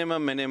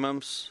मिनिमम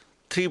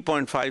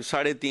 3.5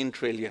 साढ़े 3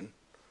 trillion.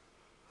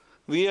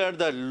 We are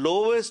the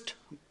lowest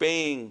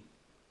paying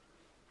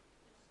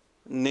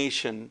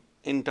nation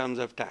in terms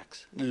of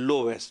tax,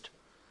 lowest.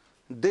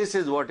 This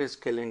is what is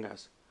killing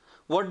us.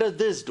 What does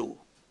this do?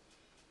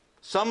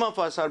 Some of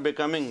us are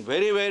becoming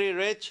very, very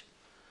rich,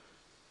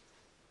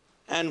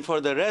 and for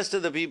the rest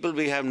of the people,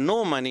 we have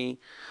no money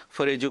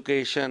for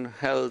education,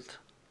 health,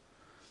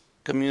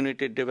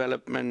 community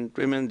development,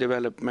 women's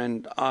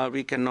development.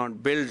 We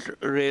cannot build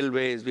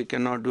railways, we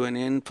cannot do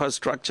any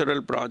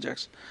infrastructural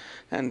projects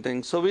and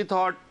things. So we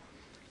thought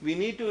we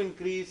need to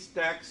increase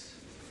tax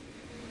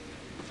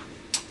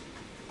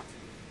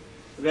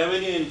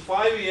revenue. In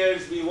 5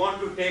 years, we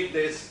want to take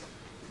this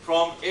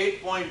from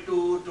 8.2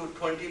 to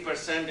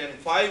 20% in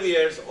 5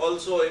 years.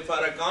 Also, if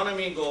our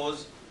economy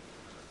goes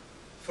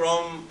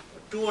from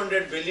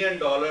 $200 billion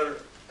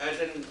at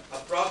an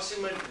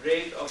approximate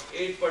rate of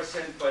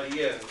 8% per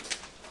year,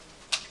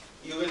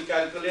 you will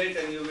calculate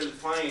and you will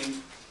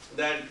find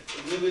that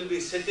we will be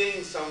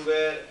sitting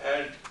somewhere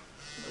at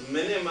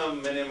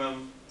minimum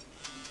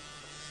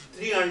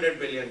 $300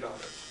 billion.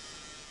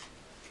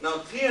 Now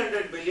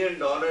 $300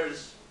 billion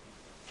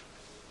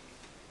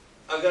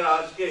अगर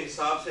आज के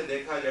हिसाब से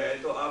देखा जाए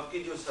तो आपकी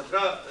जो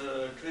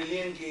 17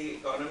 ट्रिलियन की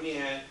इकोनॉमी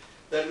है,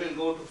 that will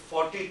go to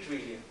 40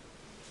 trillion.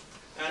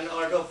 And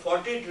out of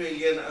 40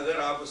 trillion, अगर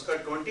आप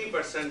उसका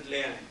 20%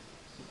 ले आए,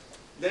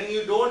 then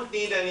you don't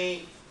need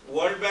any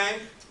World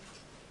Bank,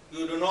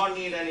 you do not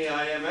need any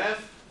IMF,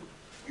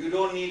 you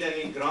don't need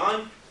any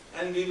grant,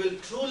 and we will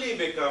truly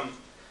become,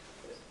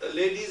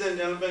 ladies and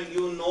gentlemen,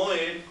 you know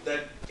it,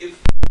 that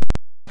if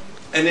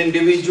an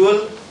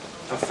individual,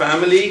 a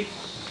family,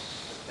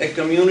 a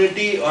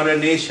community or a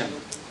nation,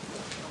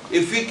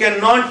 if we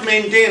cannot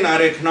maintain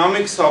our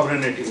economic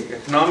sovereignty,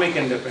 economic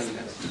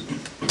independence,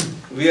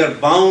 we are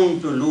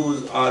bound to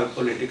lose our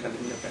political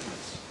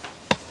independence.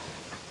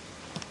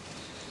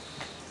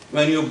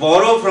 When you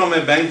borrow from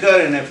a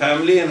banker in a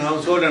family and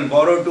household and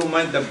borrow too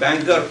much, the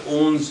banker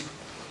owns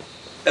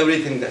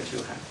everything that you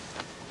have.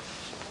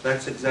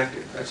 That's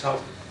exactly, that's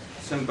how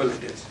simple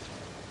it is.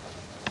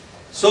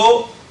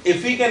 So,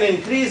 if we can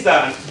increase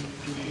that,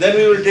 then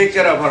we will take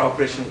care of our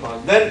operation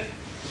cost. Then,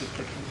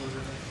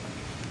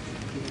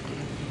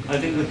 I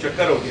think the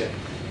चक्कर हो गया,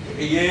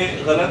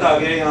 ये गलत आ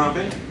गया यहाँ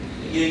पे,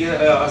 ये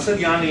असद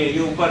यहाँ नहीं है, ये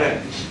ऊपर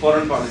है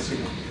foreign policy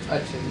में.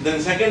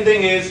 Then second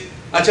thing is,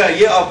 अच्छा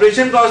ये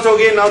operation cost हो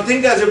गई. Now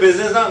think as a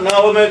business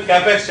now हमें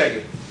capex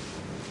चाहिए.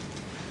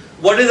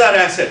 What is our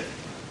asset?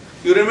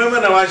 You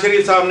remember Nawaz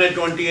Sharif साहब ने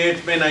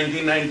 28 में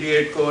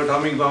 1998 को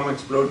atomic bomb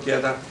explode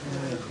किया था.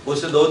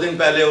 उससे 2 दिन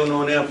पहले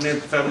उन्होंने अपने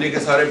फैमिली के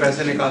सारे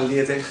पैसे निकाल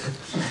लिए थे.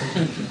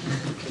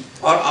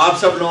 और आप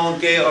सब लोगों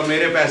के और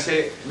मेरे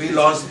पैसे, we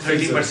lost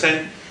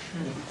 30%.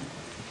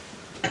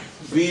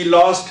 We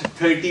lost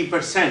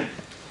 30%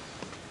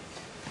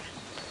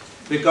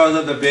 because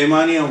of the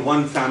beimani of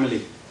one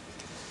family.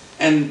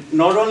 And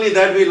not only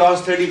that, we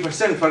lost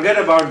 30%. Forget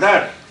about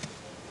that.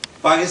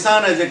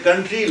 Pakistan as a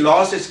country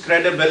lost its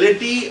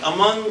credibility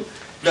among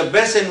the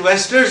best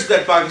investors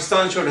that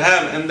Pakistan should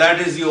have, and that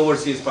is the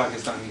overseas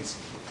Pakistanis.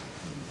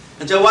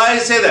 And so why I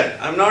say that?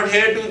 I'm not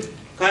here to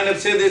kind of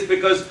say this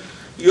because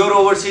you're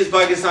overseas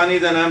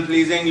Pakistanis and I'm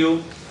pleasing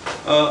you.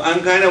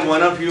 I'm kind of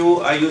one of you.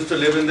 I used to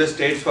live in the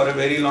States for a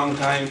very long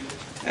time,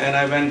 and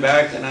I went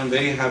back, and I'm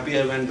very happy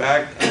I went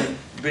back. I'm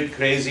a bit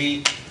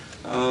crazy,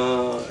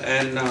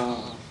 and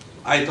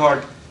I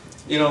thought,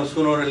 you know,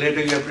 sooner or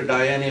later you have to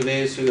die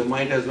anyway, so you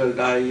might as well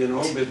die, you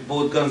know, with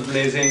both guns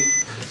blazing.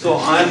 So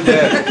I'm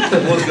there,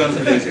 both guns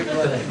blazing.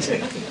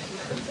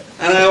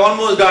 And I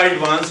almost died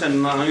once, and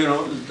you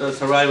know,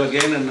 survive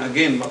again and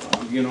again,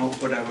 you know,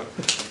 whatever.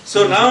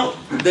 So now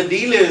the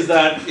deal is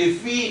that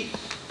if we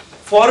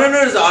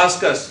foreigners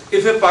ask us,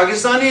 if a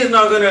Pakistani is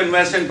not going to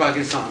invest in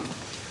Pakistan,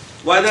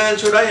 why the hell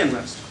should I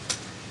invest?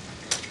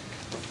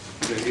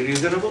 Very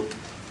reasonable.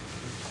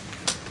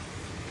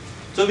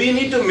 So we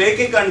need to make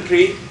a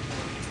country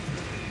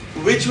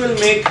which will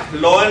make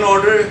law and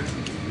order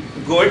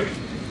good,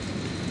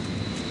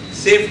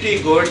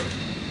 safety good.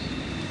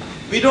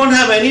 We don't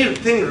have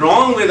anything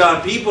wrong with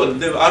our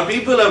people. Our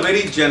people are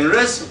very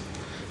generous,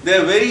 they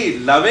are very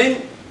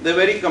loving, they are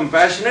very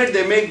compassionate,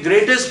 they make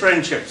greatest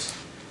friendships.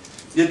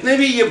 जितने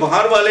भी ये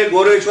बाहर वाले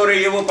गोरे छोरे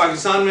ये वो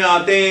पाकिस्तान में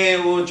आते हैं,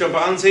 वो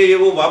जापान से ये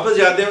वो वापस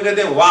जाते हैं,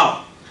 कहते हैं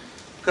wow,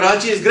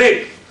 Karachi is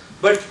great,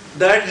 but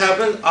that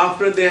happens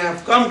after they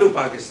have come to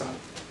Pakistan.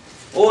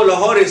 Oh,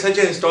 Lahore is such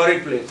a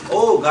historic place.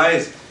 Oh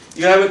guys,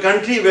 you have a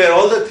country where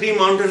all the 3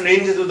 mountain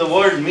ranges of the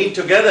world meet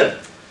together.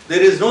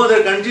 There is no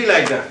other country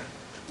like that.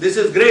 This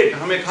is great.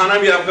 हमें खाना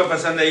भी आपका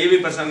पसंद है, ये भी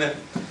पसंद है.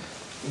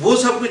 वो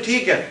सब कुछ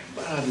ठीक है,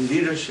 but our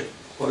leadership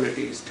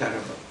quality is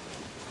terrible.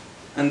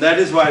 And that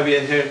is why we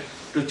are here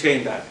to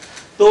change that.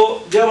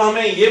 तो जब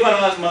हमें ये बना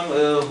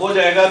हो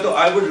जाएगा तो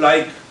I would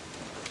like,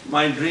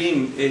 my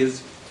dream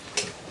is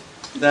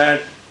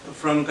that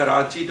from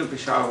Karachi to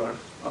Peshawar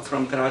or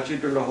from Karachi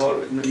to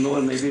Lahore,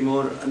 maybe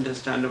more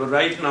understandable.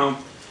 Right now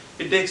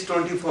it takes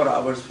 24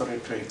 hours for a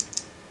train.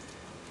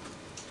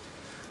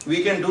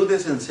 We can do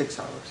this in 6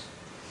 hours.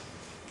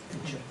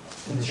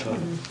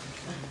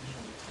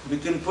 We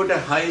can put a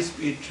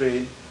high-speed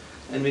train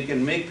and we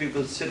can make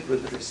people sit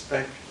with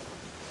respect,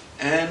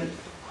 and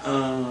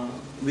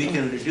we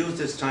can reduce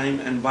this time,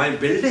 and by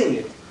building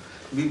it,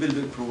 we will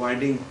be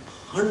providing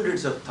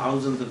hundreds of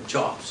thousands of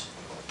jobs.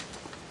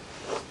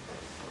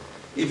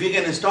 If we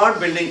can start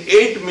building,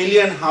 8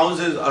 million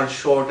houses are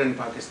short in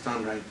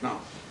Pakistan right now.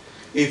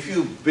 If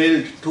you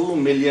build 2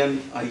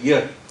 million a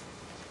year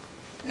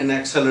and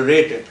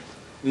accelerate it,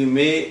 we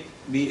may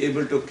be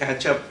able to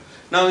catch up.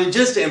 Now you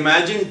just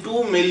imagine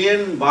 2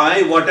 million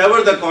by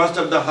whatever the cost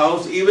of the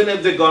house, even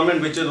if the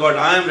government, which is what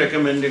I am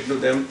recommending to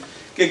them,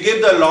 can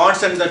give the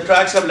lots and the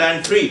tracts of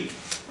land free.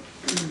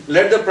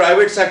 let the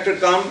private sector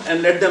come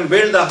and let them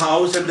build the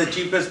house at the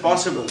cheapest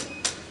possible.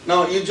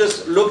 Now you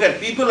just look at,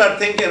 people are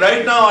thinking,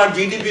 right now our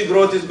GDP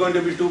growth is going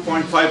to be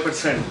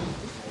 2.5%.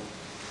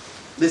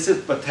 This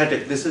is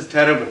pathetic, this is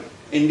terrible.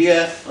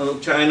 India,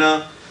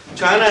 China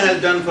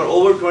has done for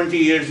over 20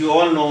 years, you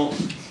all know,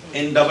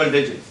 in double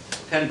digits,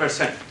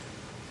 10%.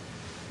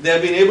 They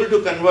have been able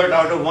to convert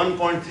out of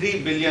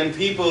 1.3 billion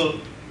people,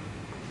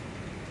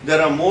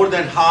 there are more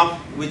than half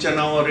which are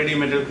now already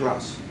middle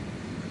class.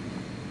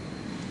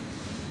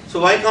 So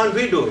why can't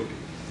we do it?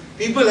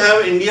 People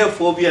have India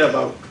phobia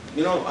about,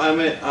 I'm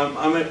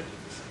a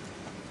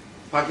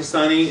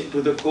Pakistani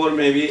to the core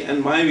maybe,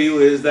 and my view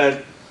is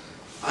that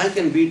I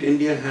can beat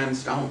India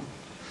hands down.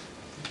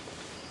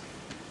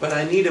 But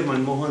I need a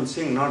Manmohan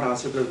Singh, not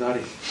Asif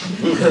Azari.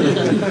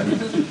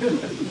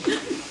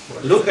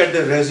 Look at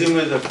the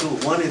resumes of two.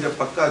 One is a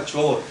pakka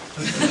chore.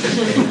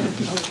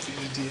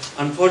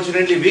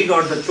 Unfortunately, we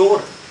got the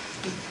chore.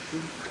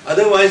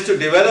 Otherwise, to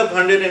develop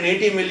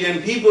 180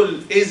 million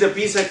people is a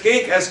piece of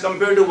cake as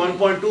compared to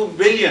 1.2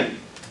 billion.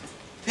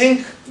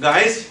 Think,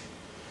 guys,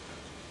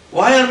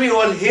 why are we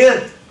all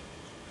here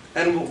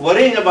and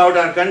worrying about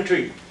our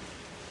country?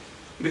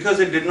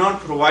 Because it did not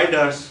provide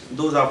us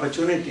those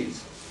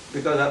opportunities.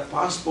 Because our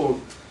passport,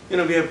 we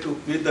have to,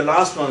 with the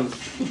last one,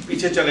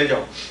 piche chale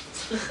jao.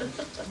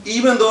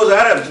 Even those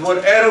Arabs were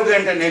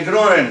arrogant and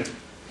ignorant,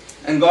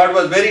 and God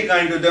was very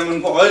kind to them.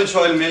 उनको oil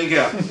shoil मिल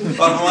गया,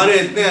 और हमारे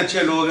इतने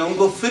अच्छे लोग हैं,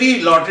 उनको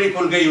free lottery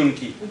खुल गई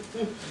उनकी.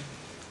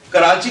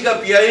 कराची का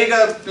PIA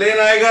का plane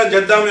आएगा,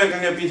 जद्दा में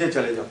कहेंगे पीछे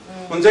चले जाओ.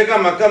 उनसे कहा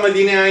मक्का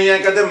मदीने आई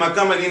हैं, कहते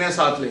मक्का मदीने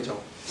साथ ले जाओ.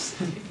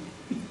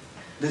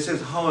 This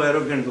is how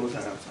arrogant those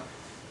Arabs are.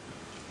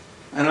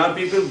 And our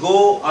people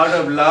go out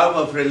of love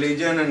of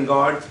religion and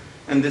God,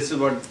 and this is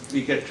what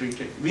we get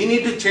treated. We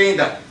need to change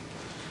that.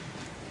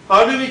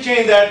 How do we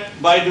change that?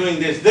 By doing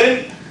this.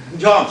 Then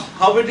jobs.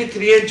 How will we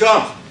create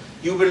jobs?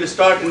 You will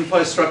start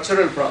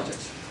infrastructural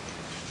projects.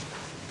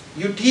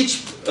 You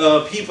teach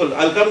people,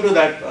 I'll come to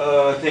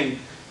that thing.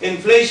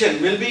 Inflation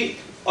will be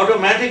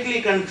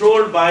automatically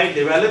controlled by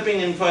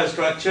developing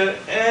infrastructure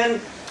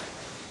and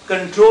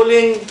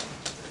controlling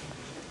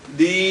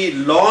the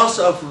loss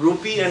of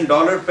rupee and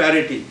dollar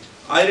parity.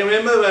 I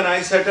remember when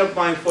I set up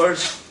my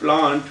first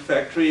plant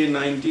factory in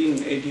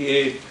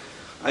 1988,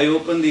 I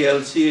opened the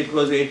LC, it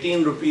was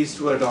 18 rupees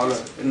to a dollar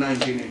in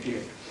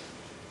 1988.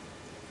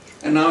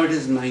 And now it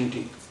is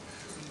 90.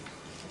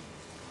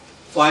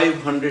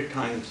 500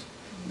 times.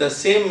 The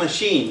same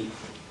machine,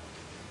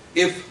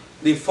 if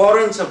the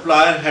foreign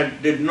supplier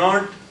did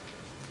not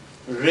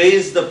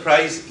raise the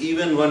price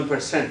even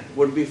 1%,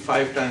 would be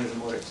 5 times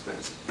more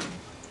expensive.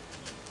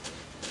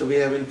 So we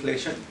have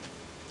inflation.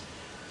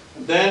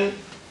 Then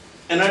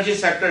energy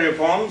sector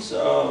reforms,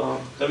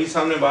 Kavi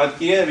Saab ne baat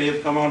ki hai, we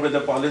have come out with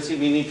a policy,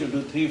 we need to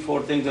do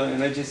 3-4 things on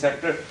energy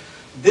sector.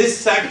 This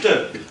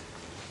sector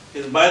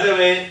is, by the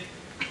way,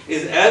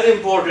 is as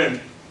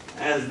important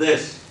as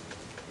this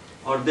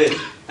or this.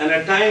 And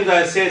at times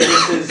I say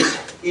this is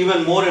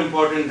even more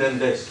important than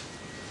this.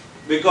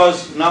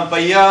 Because na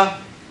paiya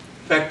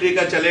factory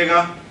ka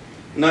chalega,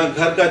 na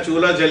ghar ka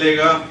chula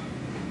jalega,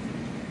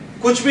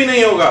 kuch bhi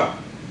nahi hoga.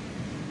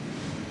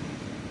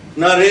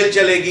 ना rail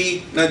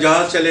चलेगी, ना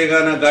जहाज चलेगा,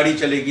 ना गाड़ी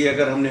चलेगी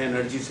अगर हमने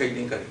एनर्जी सही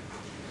नहीं करी.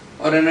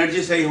 और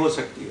एनर्जी सही हो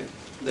सकती है.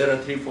 There are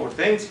 3-4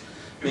 things.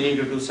 We need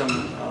to do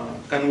some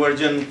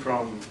conversion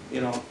from,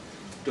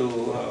 to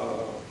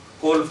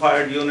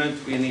coal-fired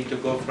units. We need to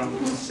go from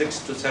 6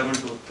 to 7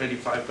 to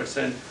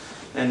 35%,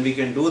 and we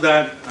can do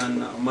that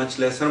on much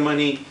lesser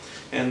money.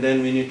 And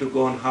then we need to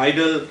go on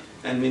hydel,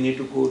 and we need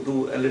to go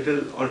do a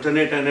little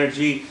alternate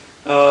energy.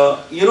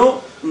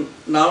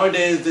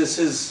 Nowadays this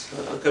is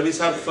Kavi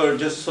Saab, for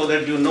just so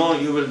that you know,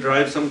 you will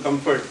drive some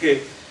comfort के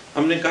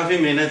हमने काफी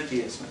मेहनत की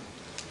है इसमें.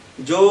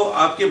 जो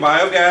आपके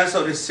biogas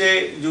और इससे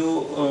जो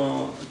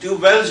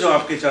ट्यूबवेल्स जो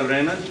आपके चल रहे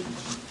हैं ना जी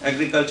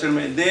एग्रीकल्चर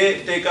में,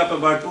 they take up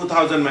about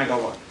 2000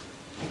 megawatt.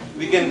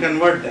 We can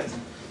convert them.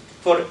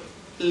 For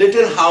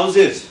little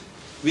houses,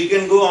 we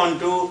can go on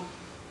to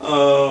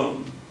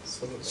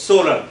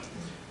solar.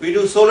 We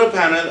do solar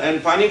panel,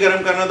 and पानी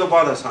गर्म करना तो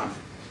बहुत आसान है,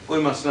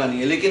 कोई मसला नहीं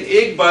है. लेकिन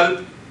एक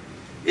बल्ब,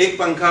 एक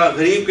पंखा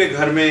गरीब के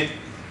घर में,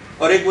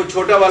 और एक वो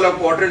छोटा वाला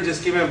क्वार्टर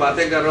जिसकी मैं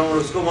बातें कर रहा हूँ, और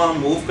उसको वहाँ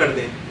मूव कर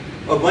दें,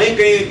 और वहीं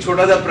कहीं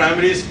छोटा सा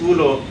प्राइमरी स्कूल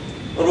हो,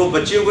 और वो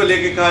बच्चियों को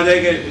लेके कहा जाए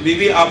कि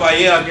बीबी आप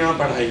आइए, आके यहाँ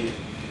पढ़ाइए,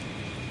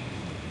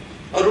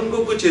 और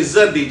उनको कुछ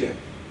इज्जत दी जाए.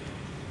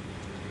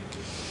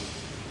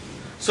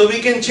 So we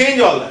can change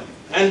all that.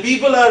 And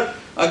people are,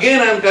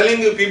 again I'm telling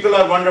you, people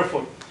are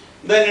wonderful.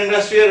 Then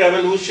industrial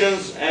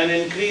revolutions and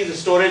increase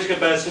storage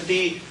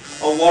capacity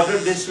of water.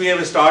 This we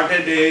have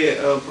started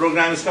a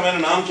program. इसका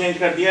मैंने नाम change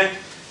कर दिया है.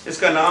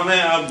 इसका नाम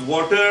है अब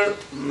Water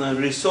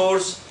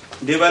Resource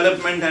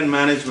Development and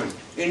Management.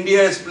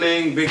 India is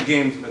playing big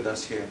games with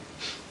us here,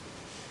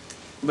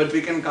 but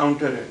we can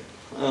counter it,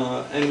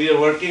 and we are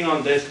working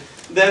on this.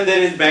 Then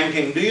there is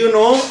banking. Do you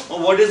know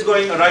what is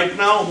going right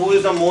now? Who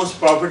is the most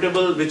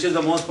profitable? Which is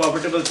the most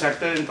profitable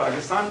sector in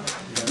Pakistan?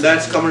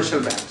 That's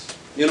commercial banks.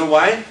 You know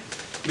why?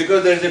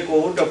 Because there is a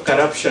cohort of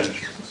corruption.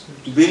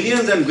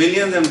 billions and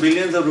billions and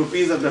billions of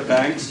rupees of the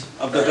banks,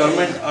 of the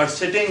government, are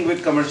sitting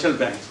with commercial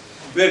banks.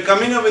 We are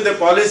coming up with a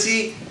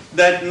policy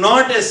that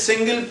not a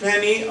single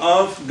penny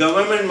of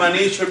government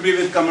money should be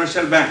with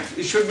commercial banks.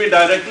 It should be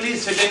directly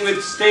sitting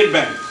with state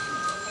banks.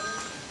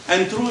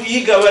 And through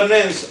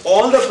e-governance,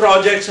 all the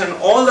projects and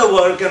all the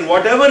work and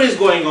whatever is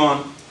going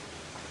on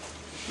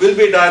will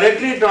be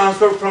directly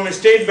transferred from a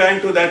state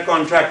bank to that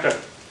contractor.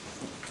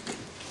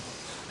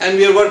 And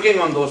we are working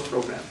on those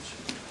programs.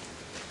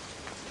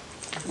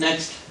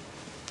 Next.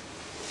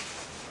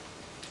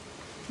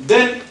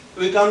 Then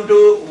we come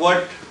to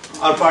what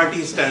our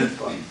party stands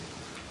for.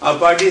 Our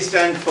party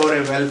stands for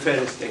a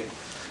welfare state.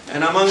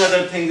 And among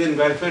other things in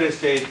welfare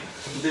state,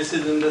 this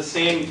is in the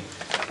same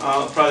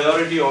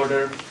priority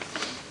order.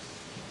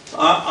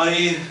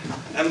 I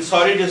am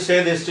sorry to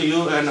say this to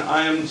you, and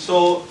I am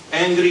so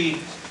angry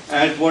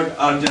at what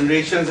our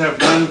generations have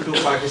done to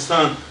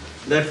Pakistan,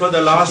 that for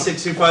the last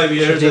 65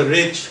 years the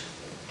rich,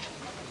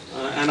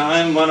 and I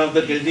am one of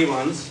the guilty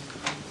ones,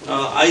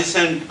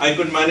 I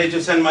could manage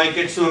to send my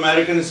kids to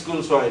American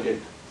school, so I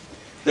did.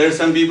 There are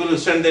some people who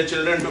send their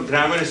children to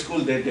grammar school,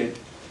 they did.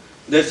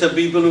 There are some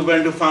people who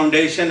went to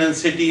foundation and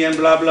city and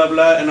blah blah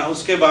blah, and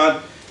uske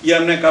baad ye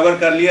humne cover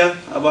kar liya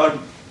about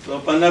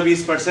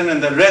 15-20%,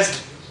 and the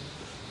rest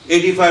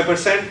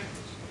 85%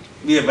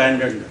 we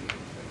abandoned them.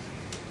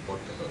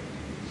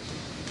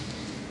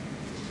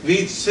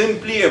 We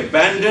simply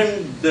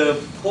abandoned the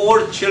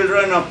poor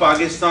children of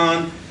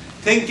Pakistan,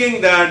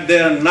 thinking that they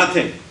are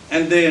nothing,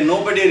 and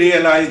nobody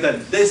realized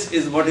that this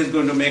is what is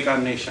going to make our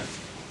nation.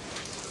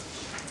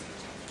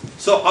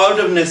 So out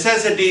of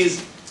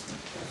necessities,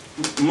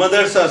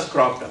 mothers are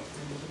cropped up.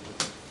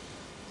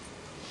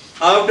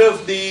 Out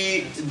of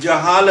the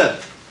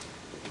jahalat,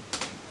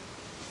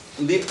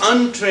 the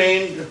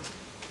untrained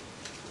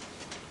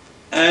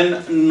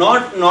and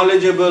not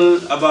knowledgeable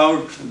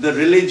about the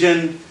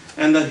religion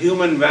and the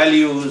human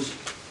values,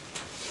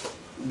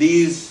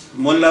 these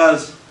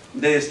mullahs,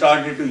 they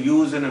started to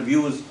use and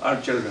abuse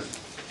our children.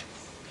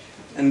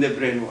 And they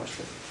brainwashed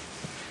them.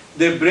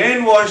 They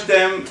brainwashed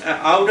them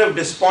out of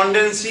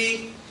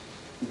despondency,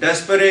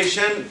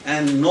 desperation,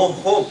 and no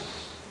hope.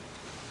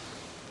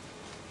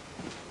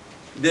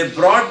 They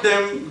brought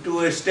them to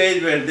a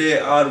stage where they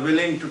are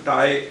willing to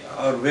tie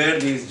or wear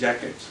these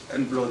jackets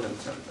and blow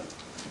themselves up.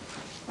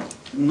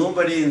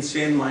 Nobody in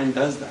sane mind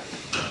does that.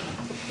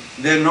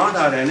 They're not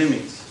our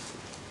enemies.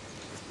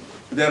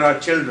 They're our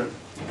children.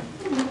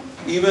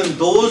 Even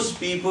those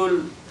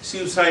people,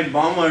 suicide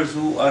bombers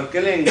who are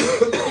killing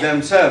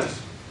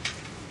themselves,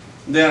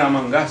 they are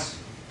among us.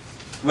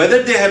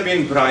 Whether they have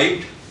been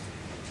bribed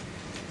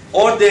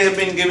or they have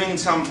been giving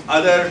some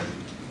other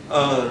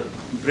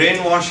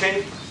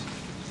brainwashing,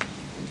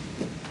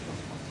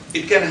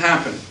 it can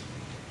happen.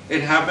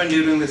 It happened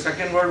during the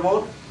Second World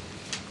War.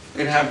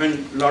 It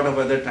happened a lot of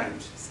other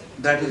times.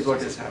 That is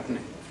what is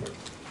happening.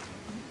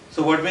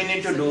 So what we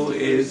need to do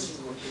is,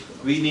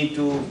 we need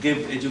to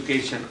give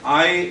education.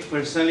 I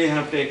personally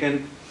have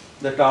taken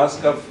the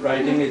task of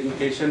writing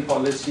education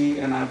policy,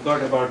 and I've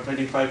got about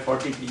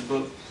 35-40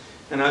 people,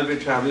 and I'll be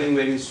traveling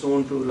very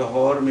soon to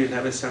Lahore. We'll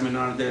have a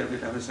seminar there,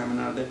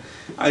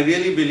 I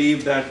really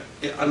believe that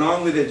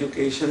along with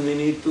education, we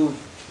need to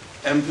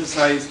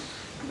emphasize.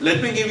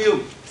 Let me give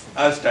you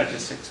our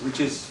statistics, which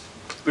is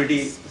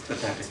pretty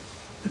pathetic.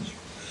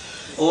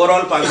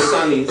 Overall,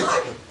 Pakistanis,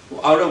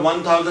 out of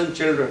 1,000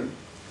 children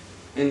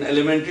in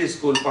elementary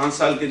school, 5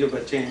 साल के जो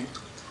बच्चे हैं,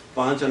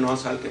 5 और 9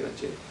 साल के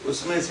बच्चे,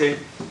 उसमें से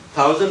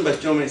 1000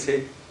 बच्चों में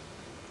से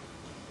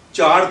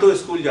 4 तो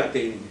स्कूल जाते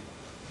ही नहीं,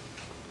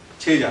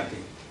 6 जाते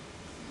हैं,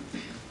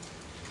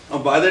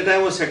 और by the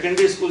time वो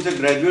सेकेंडरी स्कूल से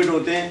ग्रेजुएट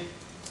होते हैं,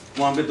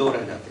 वहाँ पे 2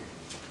 रह जाते हैं,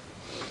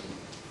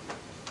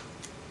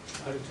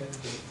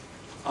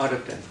 out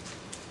of 10.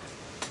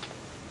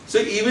 So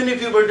even if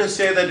you were to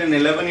say that an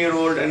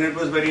 11-year-old, and it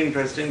was very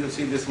interesting to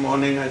see this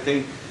morning, I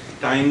think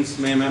Times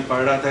में मैं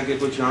पढ़ रहा था कि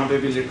कुछ यहाँ पे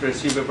भी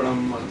literacy पे बड़ा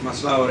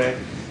मसला हो रहा है.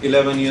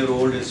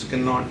 11-year-old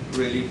cannot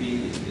really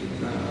be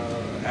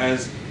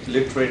as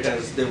literate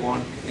as they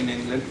want in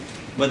England.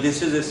 But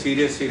this is a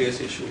serious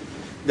issue.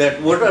 That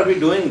what are we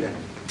doing then?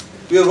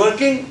 We are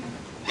working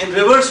in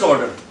reverse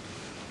order.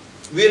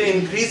 We are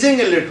increasing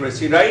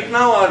illiteracy. Right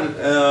now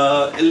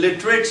our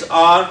illiterates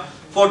are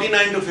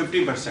 49 to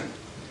 50%.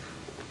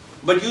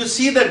 But you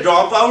see the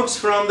dropouts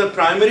from the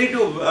primary to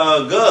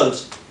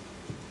girls.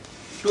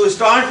 To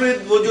start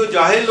with, वो जो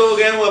जाहिल लोग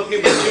हैं वो अपनी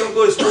बच्चियों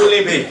को school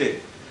नहीं भेजते,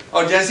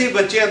 और जैसी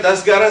बच्चियां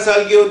 10-11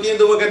 साल की होती हैं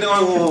तो वो कहते हैं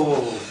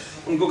हो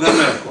उनको घर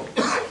में रखो.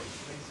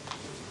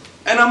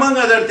 And among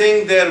other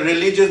things, their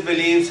religious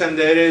beliefs, and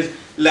there is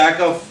lack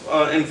of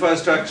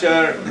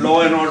infrastructure,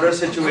 law and order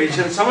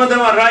situation. Some of them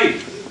are right.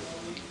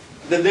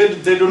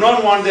 They do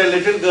not want their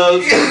little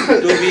girls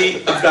to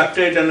be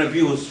abducted and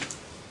abused.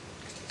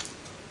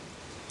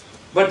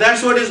 But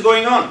that's what is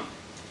going on.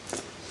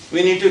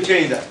 We need to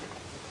change that.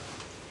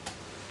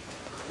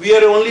 We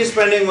are only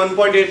spending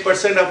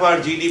 1.8% of our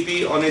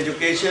GDP on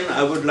education.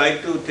 I would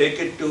like to take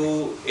it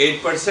to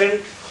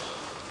 8%.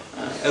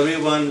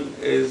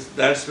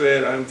 That's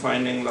where I'm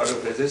finding a lot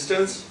of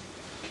resistance.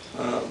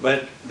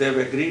 but they've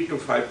agreed to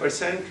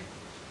 5%.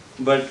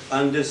 But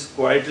I'm just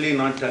quietly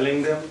not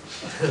telling them.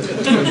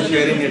 I'm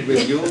sharing it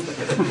with you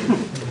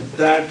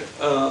that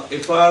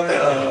if our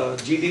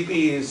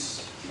GDP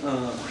is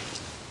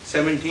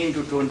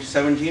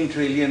 17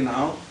 trillion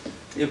now,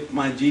 if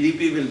my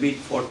GDP will be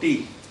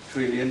 40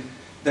 trillion,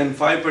 then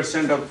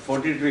 5% of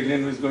 40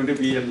 trillion is going to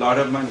be a lot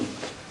of money,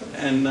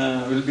 and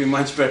will be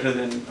much better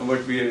than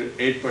what we are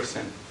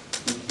 8%,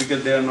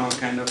 because they are now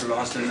kind of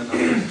lost in the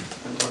numbers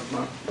and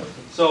whatnot.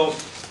 So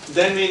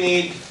then we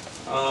need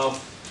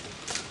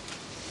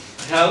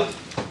health,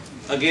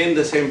 again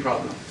the same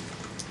problem.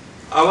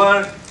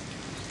 Our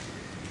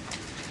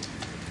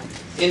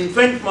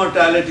infant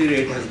mortality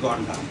rate has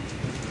gone down,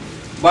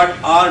 but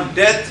our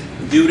death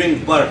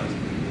during birth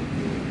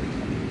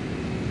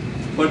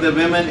for the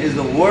women is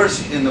the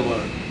worst in the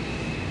world.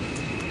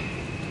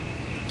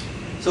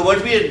 So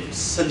what we are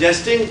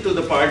suggesting to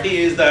the party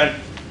is that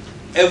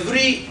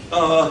every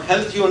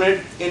health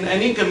unit in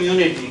any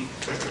community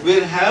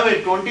will have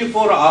a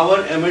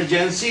 24-hour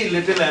emergency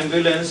little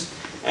ambulance,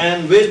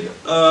 and with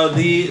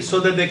so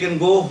that they can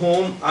go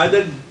home,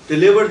 either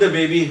deliver the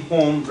baby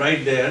home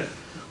right there,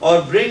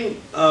 or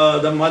bring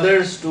the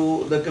mothers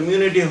to the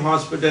community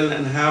hospital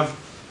and have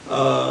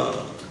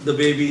the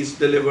babies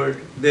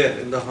delivered there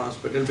in the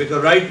hospital.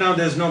 Because right now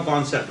there is no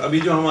concept. अभी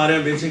जो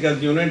हमारे basic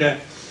health unit है,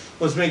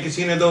 उसमें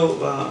किसी ने तो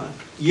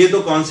ये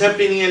तो concept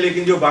ही नहीं है,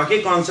 लेकिन जो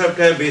बाकी concept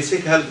है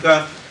basic health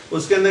का,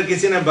 उसके अंदर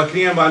किसी ने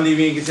बकरियां बांधी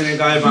हुई, किसी ने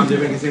गाय बांधी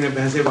हुई, किसी ने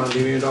भैंसें बांधी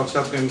हुई, डॉक्टर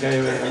साहब कहीं कहे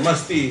हुए हैं,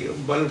 मस्ती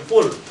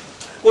बलफुल,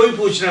 कोई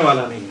पूछने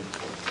वाला नहीं है.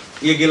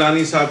 ये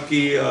गिलानी साहब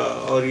की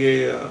और ये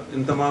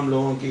इन तमाम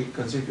लोगों की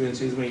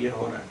constituencies में ये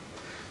हो रहा है.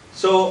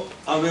 So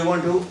we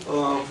want to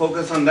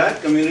focus on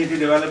that, community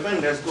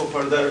development. Let's go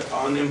further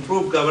on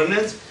improved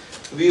governance.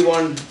 We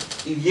want,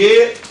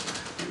 ये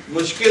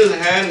मुश्किल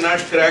है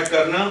नट क्रैक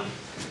करना,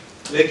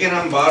 लेकिन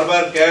हम बार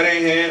बार कह रहे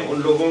हैं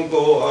उन लोगों को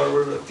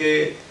और के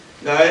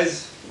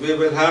guys, we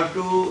will have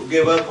to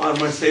give up our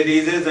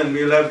Mercedeses and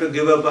we will have to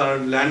give up our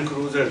Land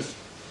Cruisers.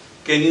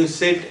 Can you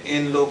sit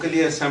in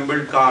locally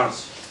assembled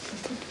cars?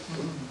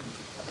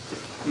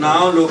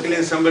 Now locally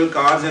assembled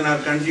cars in our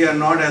country are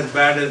not as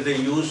bad as they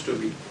used to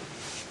be.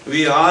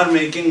 We are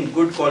making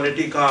good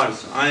quality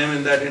cars. I am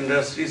in that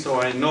industry, so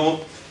I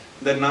know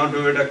that now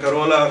Toyota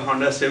Corolla or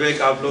Honda Civic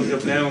आप लोग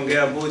जब नए होंगे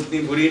अब वो इतनी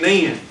बुरी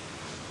नहीं है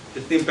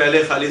जितनी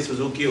पहले खाली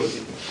सुजुकी होती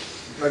थी.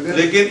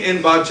 लेकिन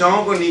इन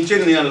बादशाहों को नीचे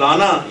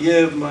लाना ये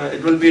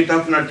it will be a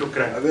tough nut to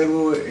crack. अगर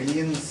वो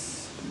इंडियन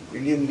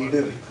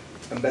लीडर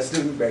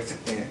एम्बेसडर भी बैठ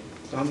सकते हैं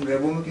तो हम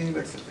रेबो में क्यों नहीं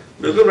बैठ सकते?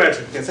 बिल्कुल बैठ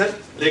सकते हैं सर,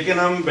 लेकिन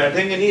हम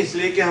बैठेंगे नहीं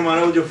इसलिए कि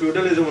हमारा वो जो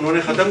फ्यूडलिज्म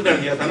उन्होंने ख़त्म कर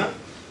दिया था ना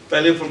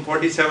पहले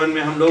 47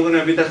 में, हम लोगों ने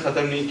अभी तक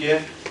ख़त्म नहीं किया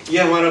है. ये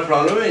हमारा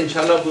प्रॉब्लम है,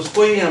 इंशाल्लाह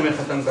उसको ही हमें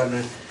ख़त्म करना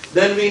है.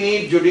 Then we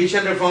need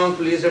judicial reforms,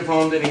 police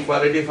reforms and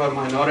equality for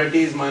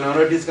minorities.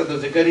 Minorities का तो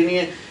जिक्र ही नहीं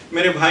है.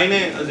 मेरे भाई ने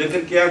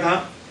जिक्र किया था.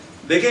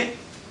 देखें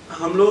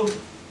हम लोग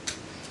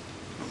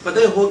पता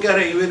है हो क्या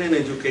रहा है even in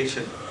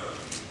education.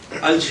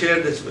 I'll share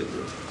this with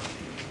you.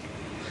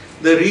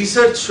 The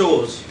research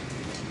shows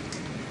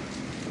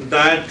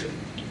that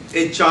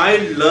a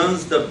child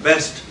learns the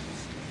best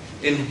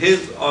in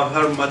his or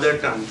her mother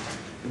tongue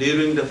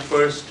during the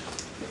first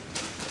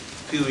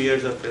few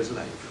years of his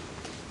life,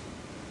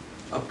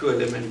 up to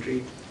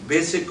elementary,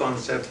 basic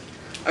concept.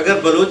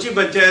 अगर बलोची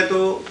बच्चा है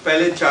तो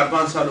पहले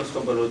 4-5 साल उसको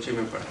बलोची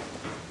में पढ़ा,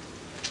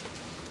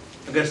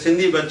 अगर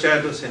सिंधी बच्चा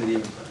है तो सिंधी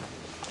में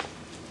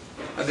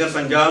पढ़ा, अगर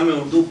पंजाब में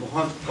उर्दू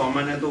बहुत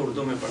कॉमन है तो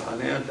उर्दू में पढ़ा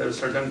लें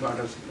certain part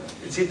of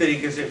it. इसी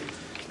तरीके से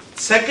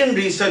second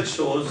research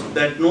shows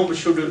that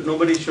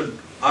nobody should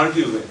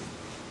argue with,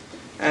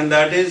 and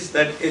that is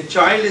that a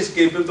child is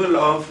capable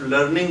of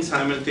learning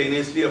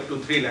simultaneously up to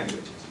 3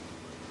 languages.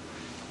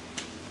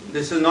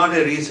 This is not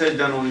a research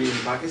done only in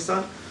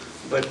Pakistan,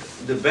 but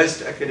the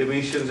best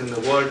academicians in the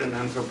world and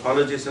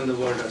anthropologists in the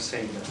world are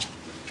saying that.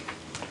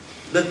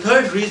 The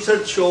third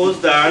research shows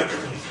that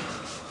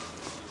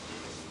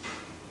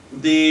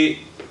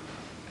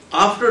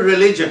after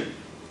religion,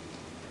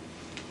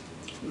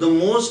 the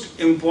most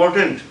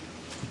important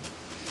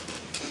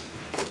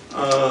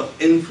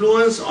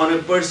influence on a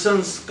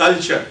person's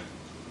culture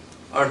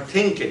or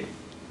thinking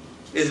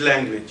is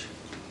language.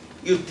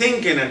 You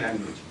think in a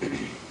language.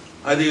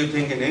 Either you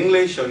think in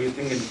English, or you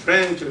think in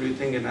French, or you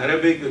think in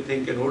Arabic, you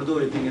think in Urdu,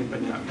 you think in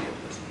Punjabi.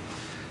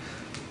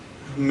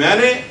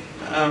 मैंने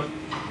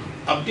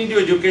अपनी जो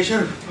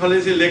education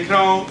policy लिख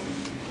रहा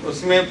हूँ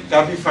उसमें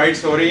काफ़ी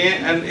fights हो रही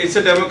हैं, and it's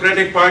a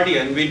democratic party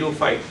and we do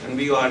fight and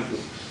we argue.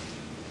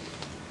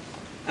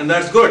 And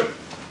that's good.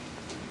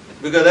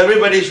 Because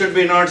everybody should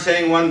be not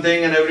saying one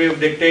thing and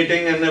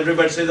dictating and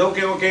everybody says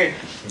okay, okay.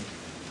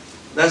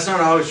 That's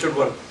not how it should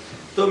work.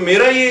 तो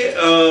मेरा ये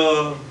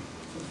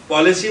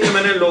policy में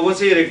मैंने लोगों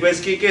से ये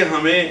request की कि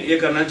हमें ये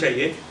करना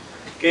चाहिए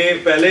कि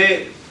पहले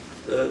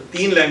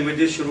 3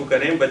 लैंग्वेजेस शुरू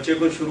करें, बच्चे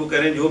को शुरू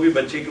करें जो भी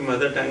बच्चे की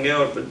मदर टंग है,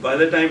 और बाय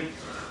द टाइम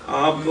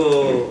आप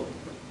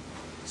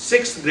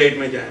 6th ग्रेड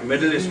में जाएं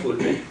मिडिल स्कूल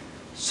में,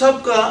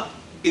 सबका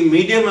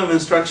मीडियम ऑफ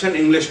इंस्ट्रक्शन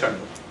इंग्लिश कर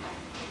दो.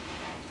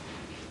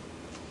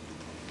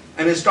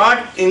 and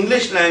start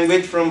English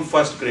language from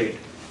first grade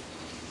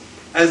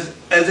as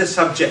a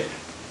subject,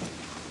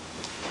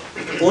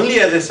 only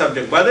as a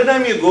subject. By the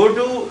time you go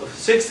to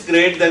 6th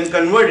grade, then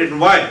convert it.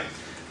 Why?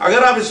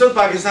 अगर आप इस वक्त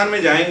पाकिस्तान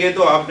में जाएंगे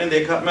तो आपने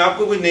देखा, मैं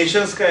आपको कुछ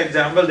नेशंस का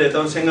एग्जांपल देता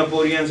हूँ,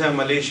 सिंगापुरियंस हैं,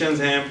 मलेशियंस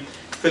हैं,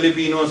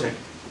 फिलिपिनोज हैं.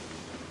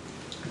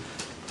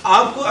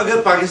 आपको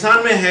अगर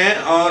पाकिस्तान में है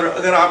और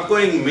अगर आपको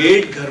एक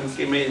मेड घर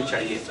के में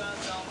चाहिए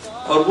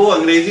और वो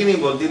अंग्रेजी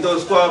नहीं बोलती, तो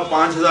उसको आप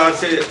 5,000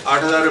 से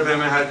 8,000 रुपए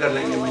में हायर कर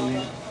लेंगे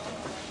महीने.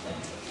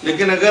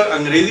 लेकिन अगर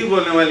अंग्रेजी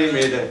बोलने वाली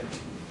मेड है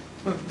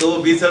तो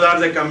 20,000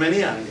 से कम में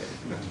नहीं आएंगे.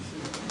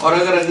 और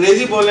अगर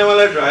अंग्रेजी बोलने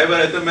वाला ड्राइवर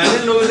है, तो मैंने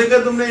इन लोगों से कहा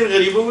तुमने इन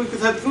गरीबों के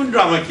साथ क्यों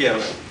ड्रामा किया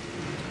हुआ है,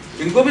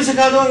 इनको भी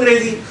सिखा दो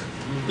अंग्रेजी.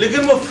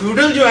 लेकिन वो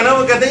फ्यूडल जो है ना,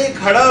 वो कहते हैं ये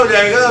खड़ा हो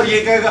जाएगा और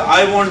ये कहेगा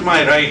I want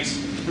my rights.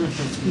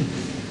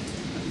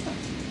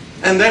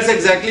 And that's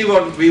exactly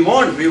what we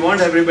want. We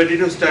want everybody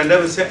to stand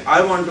up and say, I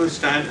want to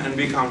stand and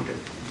be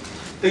counted.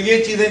 तो ये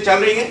चीजें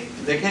चल रही हैं.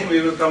 देखें,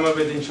 we will come up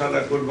with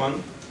inshallah good one.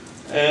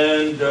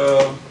 And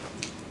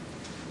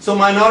so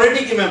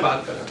minority की मैं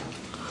बात कर रहा था.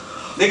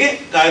 देखिए,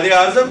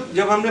 कायदे-ए-आज़म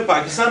जब हमने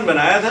पाकिस्तान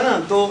बनाया था ना,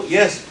 तो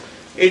yes,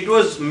 it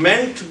was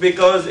meant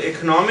because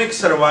economic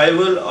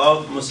survival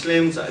of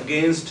Muslims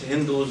against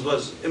Hindus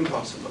was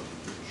impossible.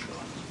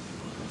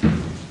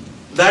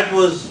 That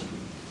was.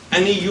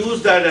 And he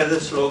used that as a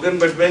slogan,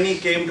 but when he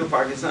came to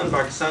Pakistan,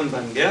 Pakistan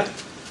ban gaya.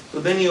 So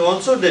then he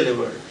also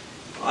delivered.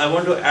 I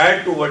want to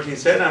add to what he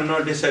said. I'm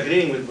not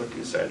disagreeing with what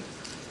he said.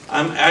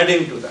 I'm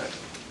adding to that.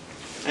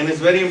 And it's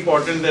very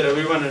important that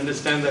everyone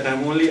understand that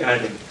I'm only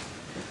adding.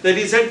 That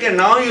he said, okay,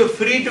 now you're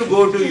free to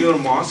go to your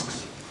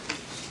mosques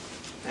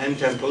and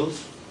temples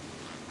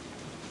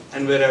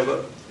and wherever,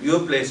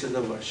 your places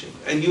of worship,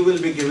 and you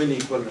will be given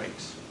equal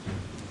rights.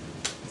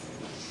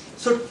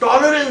 So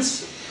tolerance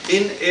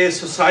in a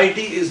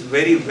society is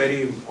very,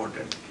 very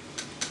important.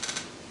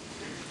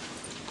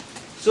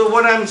 So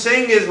what I'm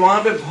saying is,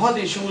 वहाँ पे बहुत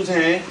issues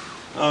हैं,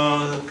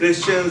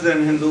 Christians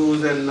and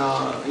Hindus and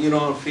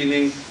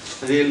feeling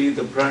really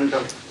the brunt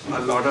of a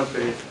lot of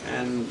it,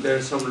 and there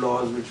are some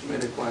laws which may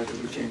require to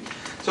be changed.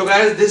 So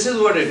guys, this is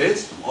what it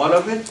is, all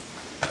of it.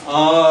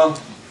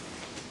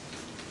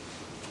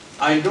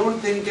 I don't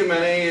think कि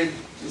मैंने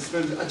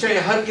इसमें अच्छा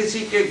हर किसी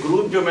के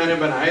group जो मैंने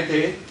बनाए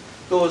थे,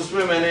 तो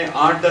उसमें मैंने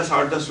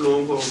 8-10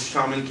 लोगों को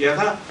शामिल किया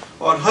था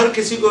और हर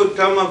किसी को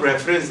टर्म ऑफ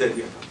रेफरेंस दे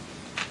दिया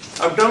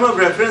था. अब टर्म ऑफ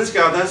रेफरेंस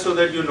क्या था, सो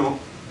दैट यू नो,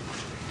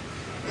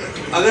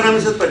 अगर हम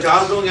इसे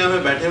 50 लोग यहाँ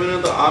में बैठे हुए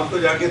हैं, तो आपको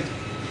जाके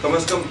कम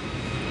से कम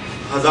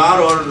 1000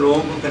 और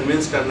लोगों को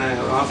कन्विंस करना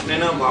है. और आपने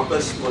ना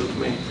वापस मुल्क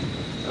में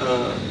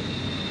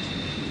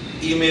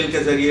ईमेल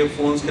के ज़रिए,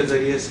 फ़ोन्स के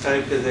ज़रिए,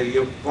 स्काइप के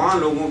ज़रिए 5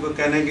 लोगों को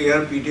कहना है कि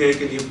यार PTI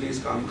के लिए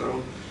प्लीज़ काम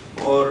करो.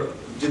 और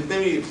जितने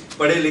भी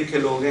पढ़े लिखे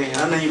लोग हैं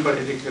या नहीं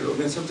पढ़े लिखे लोग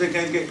हैं, सबसे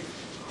कहें कि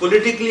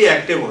पॉलिटिकली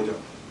एक्टिव हो जाओ.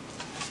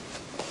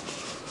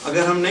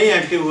 अगर हम नहीं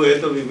एक्टिव हुए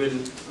तो वी विल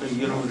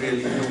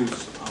रियली लूज.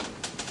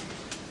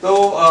 तो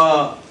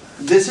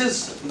this is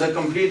the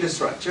complete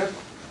structure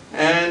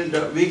and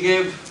we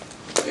give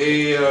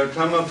a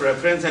term of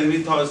reference and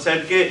we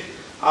said के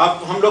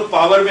आप हम लोग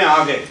पावर में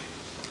आ गए.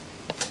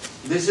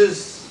 This is,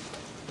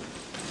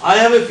 I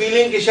have a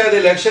feeling कि शायद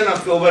इलेक्शन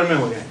अक्टूबर में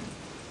हो जाए.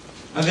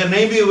 अगर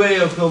नहीं भी हुए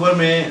अक्टूबर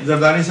में,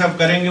 जरदारी साहब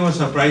करेंगे, वो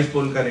सरप्राइज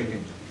पोल करेंगे.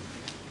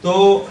 तो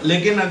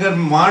लेकिन अगर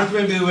मार्च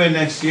में भी हुए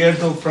नेक्स्ट ईयर,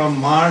 तो from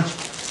March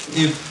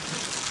if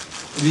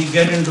we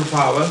get into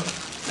power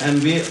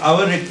and we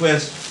our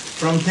request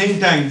from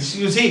think tanks,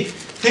 you see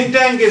think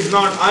tank is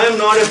not, I am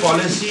not a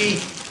policy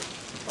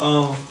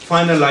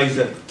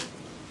फाइनलाइजर,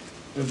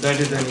 if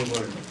that is any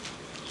word.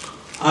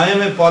 I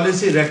M A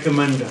policy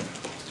recommender.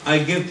 I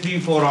give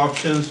 3-4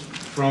 options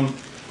from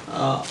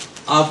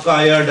आपका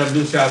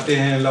IRW से आते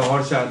हैं,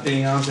 लाहौर से आते हैं,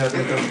 यहाँ से आते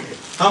हैं,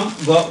 तो हम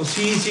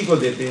CEC को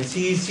देते हैं.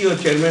 CEC और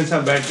चेयरमैन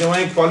साहब बैठ के वहाँ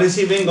एक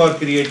पॉलिसी विंग और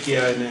क्रिएट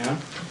किया है नया,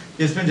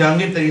 जिसमें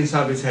जहांगीर तरीन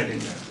साहब इज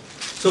हेडिंग है.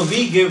 So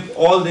we give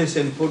all this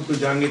input to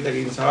Jahangir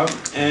तरीन साहब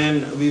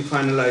एंड वी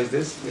फाइनलाइज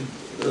दिस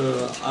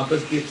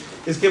आपस की.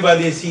 इसके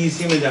बाद ये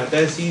CEC में जाता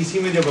है.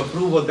 CEC में जब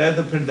अप्रूव होता है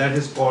तो फिर दैट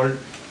इज कॉल्ड,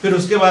 फिर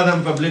उसके बाद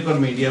हम पब्लिक और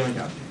मीडिया में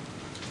जाते हैं.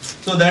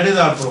 So that is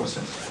our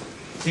process.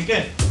 ठीक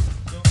है.